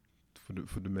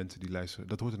 Voor de mensen die luisteren,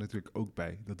 dat hoort er natuurlijk ook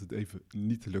bij, dat het even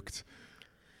niet lukt.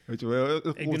 Weet je wel,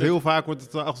 heel vaak wordt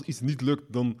het als iets niet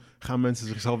lukt, dan gaan mensen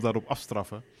zichzelf daarop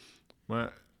afstraffen.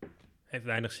 Maar... heeft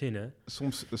weinig zin, hè?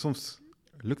 Soms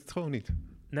lukt het gewoon niet.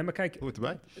 Nee, maar kijk, hoort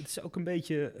erbij. Het is ook een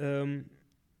beetje...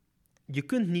 je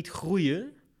kunt niet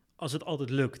groeien als het altijd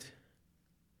lukt.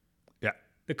 Ja.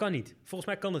 Dat kan niet. Volgens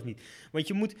mij kan het niet. Want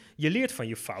je leert van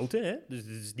je fouten. Hè? Dus het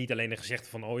is niet alleen een gezegde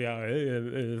van,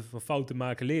 van fouten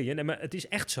maken leer je. Nee, maar het is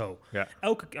echt zo. Ja.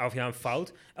 Een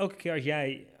fout. Elke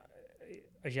keer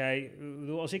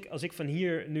als ik van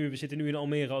hier nu, we zitten nu in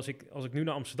Almere, als ik nu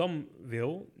naar Amsterdam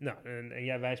wil, nou, en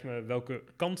jij wijst me welke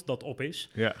kant dat op is.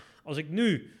 Ja. Als ik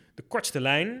nu de kortste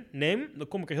lijn neem, dan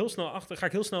kom ik er heel snel achter, ga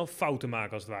ik heel snel fouten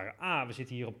maken als het ware. We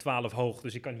zitten hier op 12 hoog,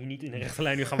 dus ik kan hier niet in de rechte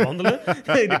lijn nu gaan wandelen.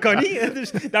 Nee, dat kan niet. Hè?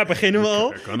 Dus daar beginnen we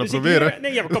al. Ik kan het proberen.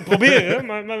 We kan proberen,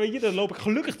 maar weet je, dan loop ik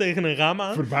gelukkig tegen een raam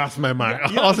aan. Verbaast mij maar.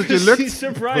 Als het je lukt.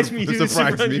 Surprise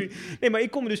me. Nee, maar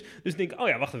ik kom dus denk,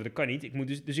 wacht even, dat kan niet.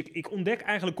 Ik ontdek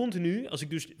eigenlijk continu, als ik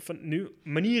dus van nu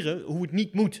manieren hoe het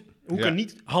niet moet. Hoe ik er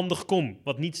niet handig kom,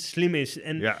 wat niet slim is.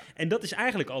 En dat is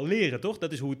eigenlijk al leren, toch?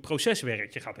 Dat is hoe het proces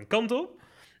werkt. Je gaat een kant op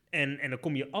en dan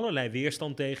kom je allerlei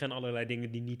weerstand tegen en allerlei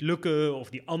dingen die niet lukken of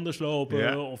die anders lopen.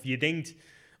 Ja. Of je denkt,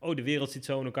 de wereld zit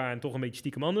zo in elkaar en toch een beetje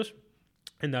stiekem anders.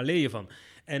 En daar leer je van.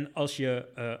 En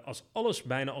als alles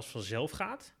bijna als vanzelf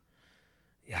gaat,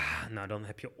 nou dan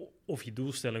heb je of je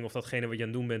doelstelling of datgene wat je aan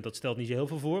het doen bent, dat stelt niet zo heel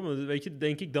veel voor. Want weet je,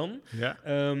 denk ik dan.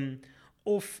 Ja.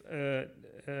 Of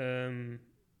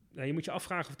je moet je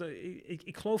afvragen...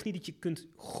 Ik geloof niet dat je kunt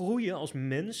groeien als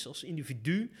mens, als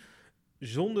individu...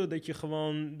 zonder dat je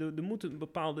gewoon... Er moet een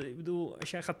bepaalde... Ik bedoel,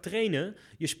 als jij gaat trainen...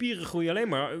 je spieren groeien alleen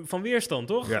maar van weerstand,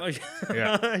 toch? Ja. Als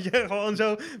je gewoon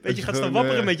zo een beetje gaat staan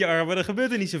wapperen met je armen... dan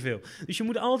gebeurt er niet zoveel. Dus je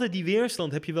moet altijd die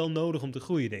weerstand... heb je wel nodig om te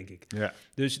groeien, denk ik. Ja.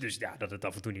 Dus ja, dat het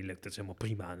af en toe niet lukt... dat is helemaal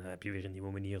prima. Dan heb je weer een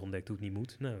nieuwe manier ontdekt hoe het niet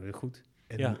moet. Nou, weer goed.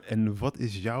 En wat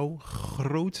is jouw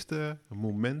grootste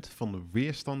moment van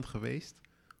weerstand geweest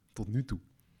tot nu toe?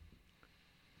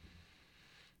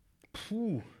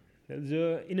 Poeh.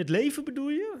 In het leven bedoel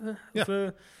je?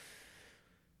 Ja.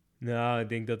 Nou, ik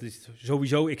denk dat is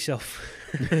sowieso ikzelf.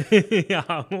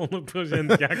 Ja, 100%.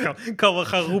 Ja, ik kan wel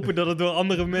gaan roepen dat het door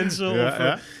andere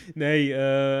mensen... Nee,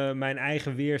 mijn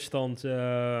eigen weerstand...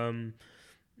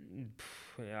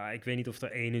 ik weet niet of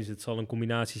er één is. Het zal een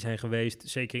combinatie zijn geweest.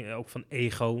 Zeker ook van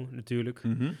ego natuurlijk.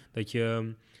 Mm-hmm. Dat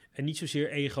je... En niet zozeer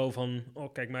ego van...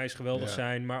 oh, kijk, mij is geweldig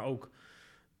zijn. Maar ook...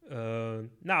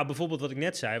 bijvoorbeeld wat ik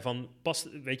net zei, van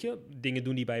weet je, dingen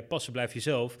doen die bij je passen, blijf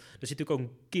jezelf. Er zit natuurlijk ook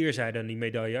een keerzijde aan die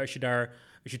medaille. Als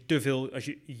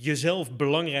je jezelf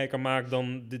belangrijker maakt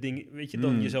dan de dingen, weet je,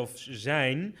 dan jezelf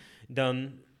zijn,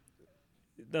 dan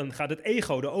gaat het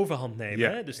ego de overhand nemen.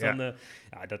 Ja, hè? Dus dan,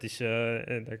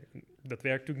 dat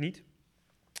werkt natuurlijk niet.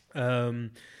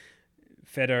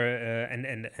 Verder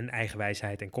en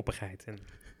eigenwijsheid en koppigheid en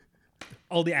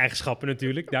al die eigenschappen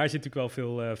natuurlijk. Daar zit natuurlijk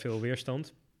wel veel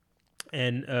weerstand.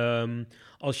 En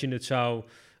als je het zou...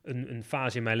 Een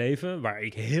fase in mijn leven waar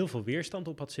ik heel veel weerstand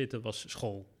op had zitten, was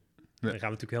school. Ja. Dan gaan we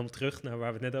natuurlijk helemaal terug naar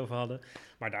waar we het net over hadden.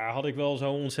 Maar daar had ik wel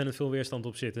zo ontzettend veel weerstand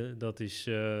op zitten. Dat is,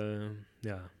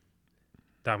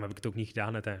 daarom heb ik het ook niet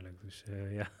gedaan uiteindelijk. Dus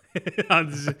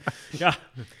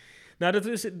Nou, dat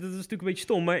is natuurlijk een beetje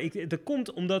stom, maar dat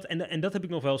komt omdat... En dat heb ik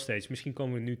nog wel steeds. Misschien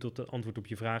komen we nu tot het antwoord op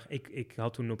je vraag. Ik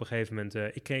had toen op een gegeven moment...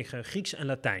 ik kreeg Grieks en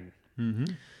Latijn. Mm-hmm.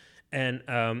 En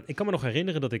ik kan me nog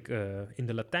herinneren dat ik in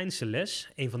de Latijnse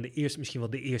les... een van de eerste, misschien wel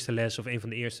de eerste les of een van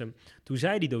de eerste... Toen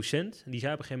zei die docent, die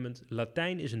zei op een gegeven moment...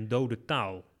 Latijn is een dode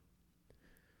taal.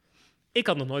 Ik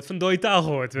had nog nooit van dode taal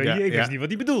gehoord. Weet je? Ik wist niet wat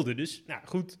hij bedoelde. Dus, nou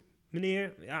goed,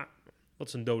 meneer, wat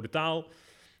is een dode taal?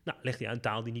 Nou, legt hij aan een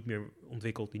taal die niet meer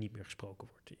ontwikkelt, die niet meer gesproken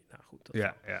wordt. Nou goed.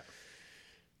 Ja.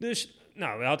 Dus,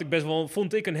 had ik best wel,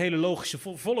 vond ik, een hele logische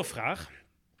volle vraag.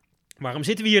 Waarom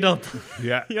zitten we hier dan?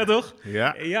 Ja. Ja, toch?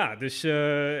 Ja. Ja, dus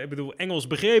ik bedoel, Engels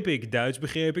begreep ik, Duits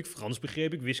begreep ik, Frans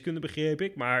begreep ik, wiskunde begreep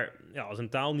ik. Maar ja, als een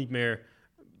taal niet meer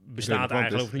bestaat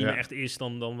eigenlijk, of niet meer echt is,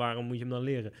 dan waarom moet je hem dan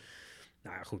leren?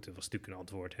 Nou ja, goed, dat was natuurlijk een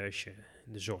antwoord. Hè, als je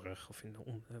in de zorg of in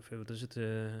de wat is het?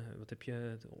 Wat heb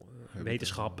je?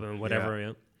 Wetenschap, whatever.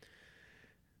 Ja.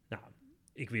 Nou,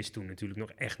 ik wist toen natuurlijk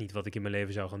nog echt niet wat ik in mijn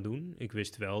leven zou gaan doen. Ik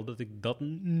wist wel dat ik dat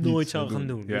nooit zou gaan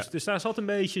doen. Ja. Dus daar zat een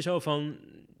beetje zo van...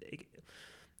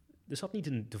 Er zat niet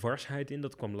een dwarsheid in,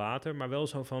 dat kwam later. Maar wel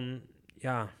zo van,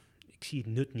 ik zie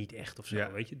het nut niet echt of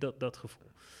zo. Weet je, dat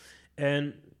gevoel.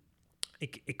 En...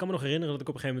 Ik kan me nog herinneren dat ik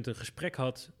op een gegeven moment een gesprek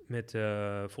had met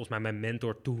volgens mij mijn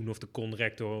mentor toen, of de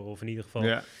conrector, of in ieder geval.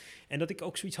 Ja. En dat ik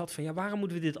ook zoiets had van, waarom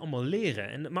moeten we dit allemaal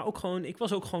leren? Maar ook gewoon, ik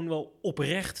was ook gewoon wel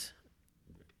oprecht.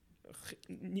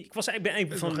 Ik was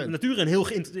eigenlijk van nature een heel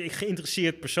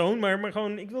geïnteresseerd persoon, maar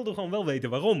gewoon, ik wilde gewoon wel weten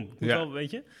waarom. Wel,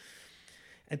 weet je?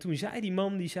 En toen zei die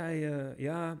man, die zei,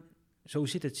 zo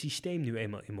zit het systeem nu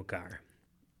eenmaal in elkaar.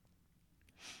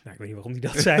 Nou, ik weet niet waarom hij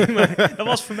dat zei, maar dat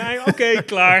was voor mij oké,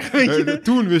 klaar. Weet je?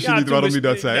 Toen wist je niet waarom hij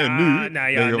dat zei, en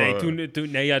nu?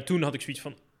 Toen had ik zoiets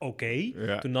van,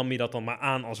 Toen nam je dat dan maar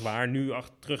aan als waar. Nu,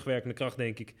 terugwerkende kracht,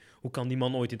 denk ik, hoe kan die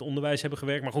man ooit in het onderwijs hebben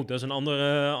gewerkt? Maar goed, dat is een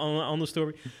andere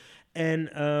story. En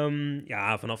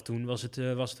vanaf toen was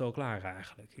het wel klaar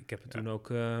eigenlijk. Ik heb het toen ook...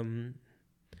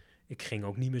 ik ging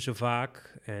ook niet meer zo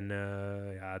vaak. En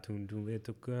toen werd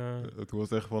het ook... Toen was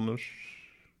het echt van...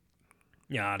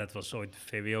 Ja, dat was ooit.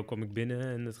 VWO kwam ik binnen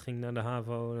en dat ging naar de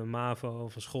HAVO, de MAVO,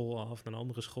 van school af naar een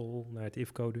andere school, naar het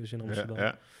IFCO dus in Amsterdam.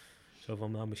 Ja. Zo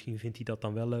van, misschien vindt hij dat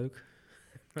dan wel leuk.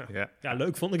 Ja,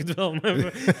 leuk vond ik het wel. Maar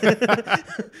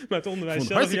het onderwijs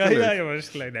zelf,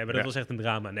 dat was echt een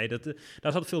drama. Nee,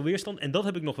 daar zat veel weerstand en dat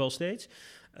heb ik nog wel steeds.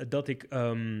 Dat ik,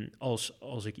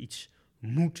 als ik iets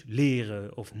moet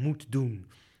leren of moet doen,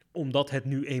 omdat het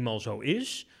nu eenmaal zo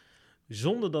is...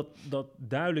 Zonder dat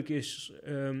duidelijk is...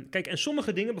 kijk, en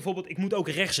sommige dingen, bijvoorbeeld... Ik moet ook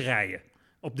rechts rijden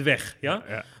op de weg,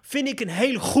 ja? Vind ik een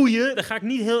hele goeie. Daar ga ik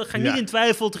niet in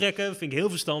twijfel trekken. Vind ik heel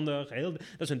verstandig. Er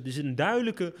is een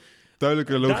duidelijke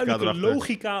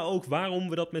logica ook... waarom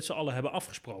we dat met z'n allen hebben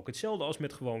afgesproken. Hetzelfde als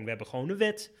met gewoon... We hebben gewoon een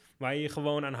wet waar je je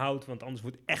gewoon aan houdt. Want anders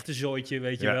wordt het echt een zooitje,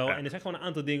 weet je wel. Ja. En er zijn gewoon een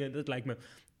aantal dingen... Dat lijkt me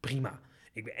prima.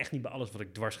 Ik ben echt niet bij alles wat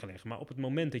ik dwars ga leggen. Maar op het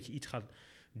moment dat je iets gaat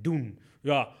doen,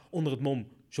 onder het mom,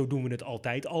 zo doen we het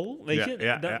altijd al, weet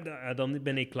je. Dan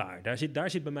ben ik klaar. Daar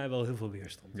zit bij mij wel heel veel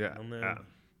weerstand. Ja, Dan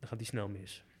gaat die snel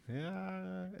mis.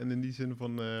 Ja, en in die zin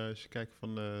van, als je kijkt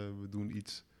van, we doen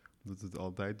iets omdat we het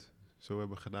altijd zo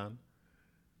hebben gedaan.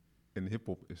 In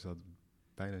hiphop is dat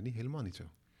bijna helemaal niet zo.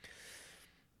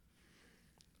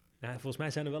 Nou, volgens mij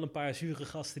zijn er wel een paar zure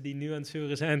gasten die nu aan het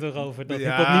zeuren zijn toch over dat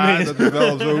ja, hiphop niet meer is. Dat is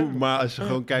wel zo. Maar als je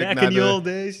gewoon kijkt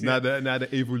naar de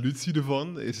evolutie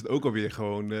ervan, is het ook alweer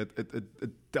gewoon het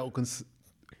telkens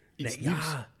iets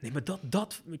nieuws. Nee, maar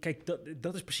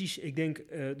dat is precies, ik denk,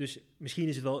 dus misschien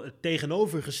is het wel het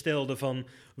tegenovergestelde van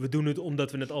we doen het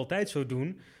omdat we het altijd zo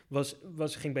doen,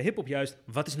 ging bij hiphop juist,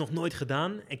 wat is nog nooit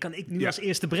gedaan en kan ik nu als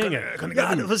eerste brengen? Kan ik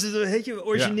dat was het, weet je,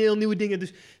 origineel, nieuwe dingen.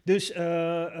 Dus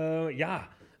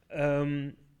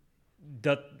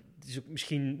dat is ook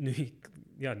misschien nu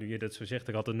je dat zo zegt,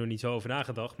 ik had er nog niet zo over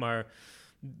nagedacht, maar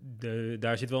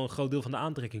daar zit wel een groot deel van de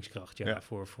aantrekkingskracht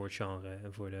voor het genre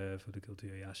en voor de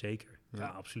cultuur. Ja, zeker. Ja,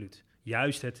 absoluut.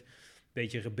 Juist het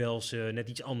beetje rebels, net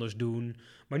iets anders doen.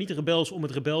 Maar niet rebels om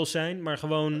het rebels zijn, maar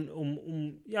gewoon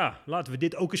om laten we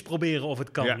dit ook eens proberen of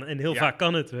het kan. Ja. En heel vaak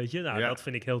kan het, weet je. Dat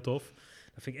vind ik heel tof.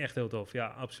 Dat vind ik echt heel tof, ja,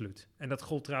 absoluut. En dat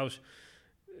gold trouwens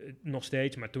nog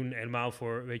steeds, maar toen helemaal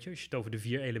voor, weet je, als je het over de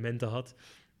 4 elementen had,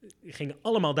 ging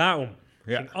allemaal daarom.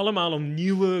 Het ging allemaal om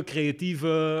nieuwe, creatieve,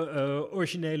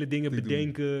 originele dingen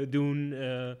bedenken, doen.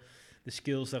 De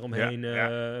skills daaromheen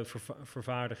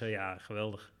vervaardigen. Ja,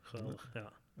 geweldig.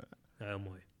 Ja, heel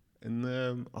mooi.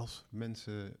 En als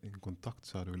mensen in contact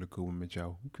zouden willen komen met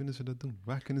jou, hoe kunnen ze dat doen?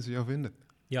 Waar kunnen ze jou vinden?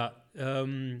 Ja,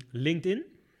 LinkedIn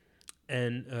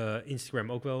en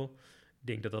Instagram ook wel. Ik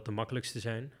denk dat dat de makkelijkste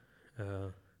zijn.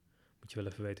 Moet je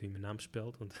wel even weten hoe je mijn naam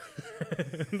spelt, want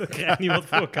dan krijgt niemand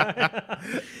voor elkaar.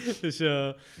 Dus,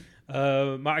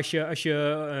 maar als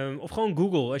je of gewoon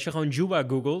Google, als je gewoon Djoea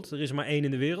googelt, er is er maar 1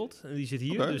 in de wereld en die zit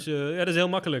hier. Okay. Dus dat is heel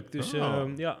makkelijk. Dus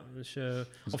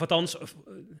of althans, er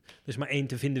is maar 1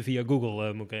 te vinden via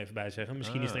Google, moet ik er even bij zeggen.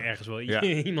 Misschien is er ergens wel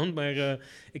iemand, maar ik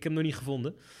heb hem nog niet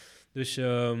gevonden. Dus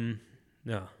En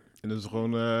dat is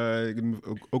gewoon,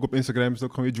 ook op Instagram is het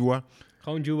ook gewoon weer Djoea?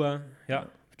 Gewoon Djoea, ja.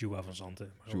 Djoea van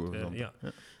Zanten. Ja.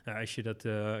 Nou,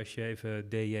 als je even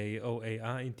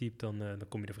Djoea intypt, dan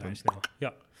kom je er vrij snel.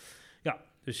 Ja.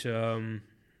 Dus ik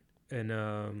ben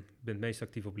het meest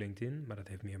actief op LinkedIn, maar dat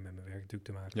heeft meer met mijn werk natuurlijk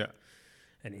te maken. Ja.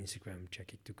 En Instagram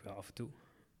check ik natuurlijk wel af en toe.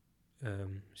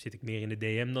 Zit ik meer in de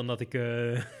DM dan dat ik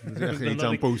iets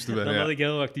aan posten ben. Dan dat ik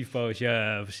heel actief post.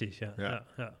 Ja, precies. Ja.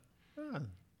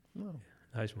 Nou.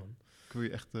 Nice, man. Ik wil je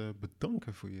echt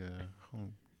bedanken voor je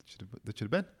gewoon dat je er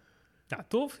bent. Ja,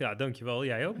 tof. Ja, dankjewel.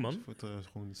 Jij ook, man. Het wordt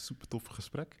gewoon een super tof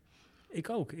gesprek. Ik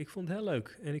ook. Ik vond het heel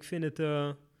leuk. En ik vind het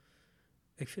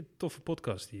een toffe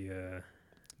podcast die je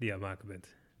aan het maken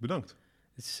bent. Bedankt.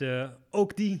 Het is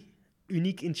ook die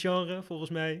uniek in het genre, volgens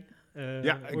mij.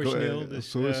 Origineel.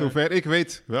 Zover ik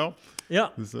weet wel.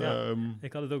 Ja, dus,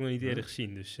 ik had het ook nog niet eerder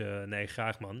gezien. Dus nee,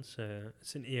 graag, man. Het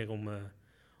is een eer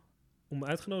om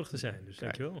uitgenodigd te zijn. Dus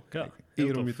dankjewel.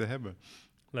 Eer om je te hebben.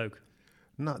 Leuk.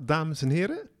 Nou, dames en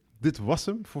heren, dit was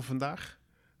hem voor vandaag.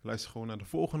 Luister gewoon naar de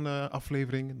volgende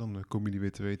aflevering. Dan komen jullie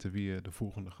weer te weten wie de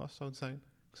volgende gast zou zijn.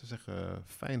 Ik zou zeggen,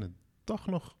 fijne dag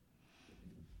nog.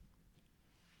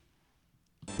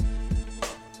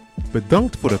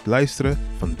 Bedankt voor het luisteren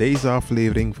van deze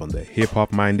aflevering van de Hip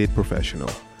Hop Minded Professional.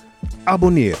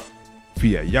 Abonneer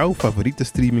via jouw favoriete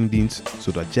streamingdienst,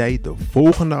 zodat jij de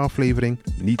volgende aflevering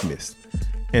niet mist.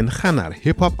 En ga naar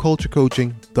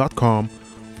hiphopculturecoaching.com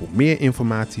voor meer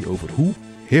informatie over hoe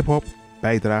hip-hop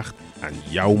bijdraagt aan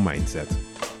jouw mindset.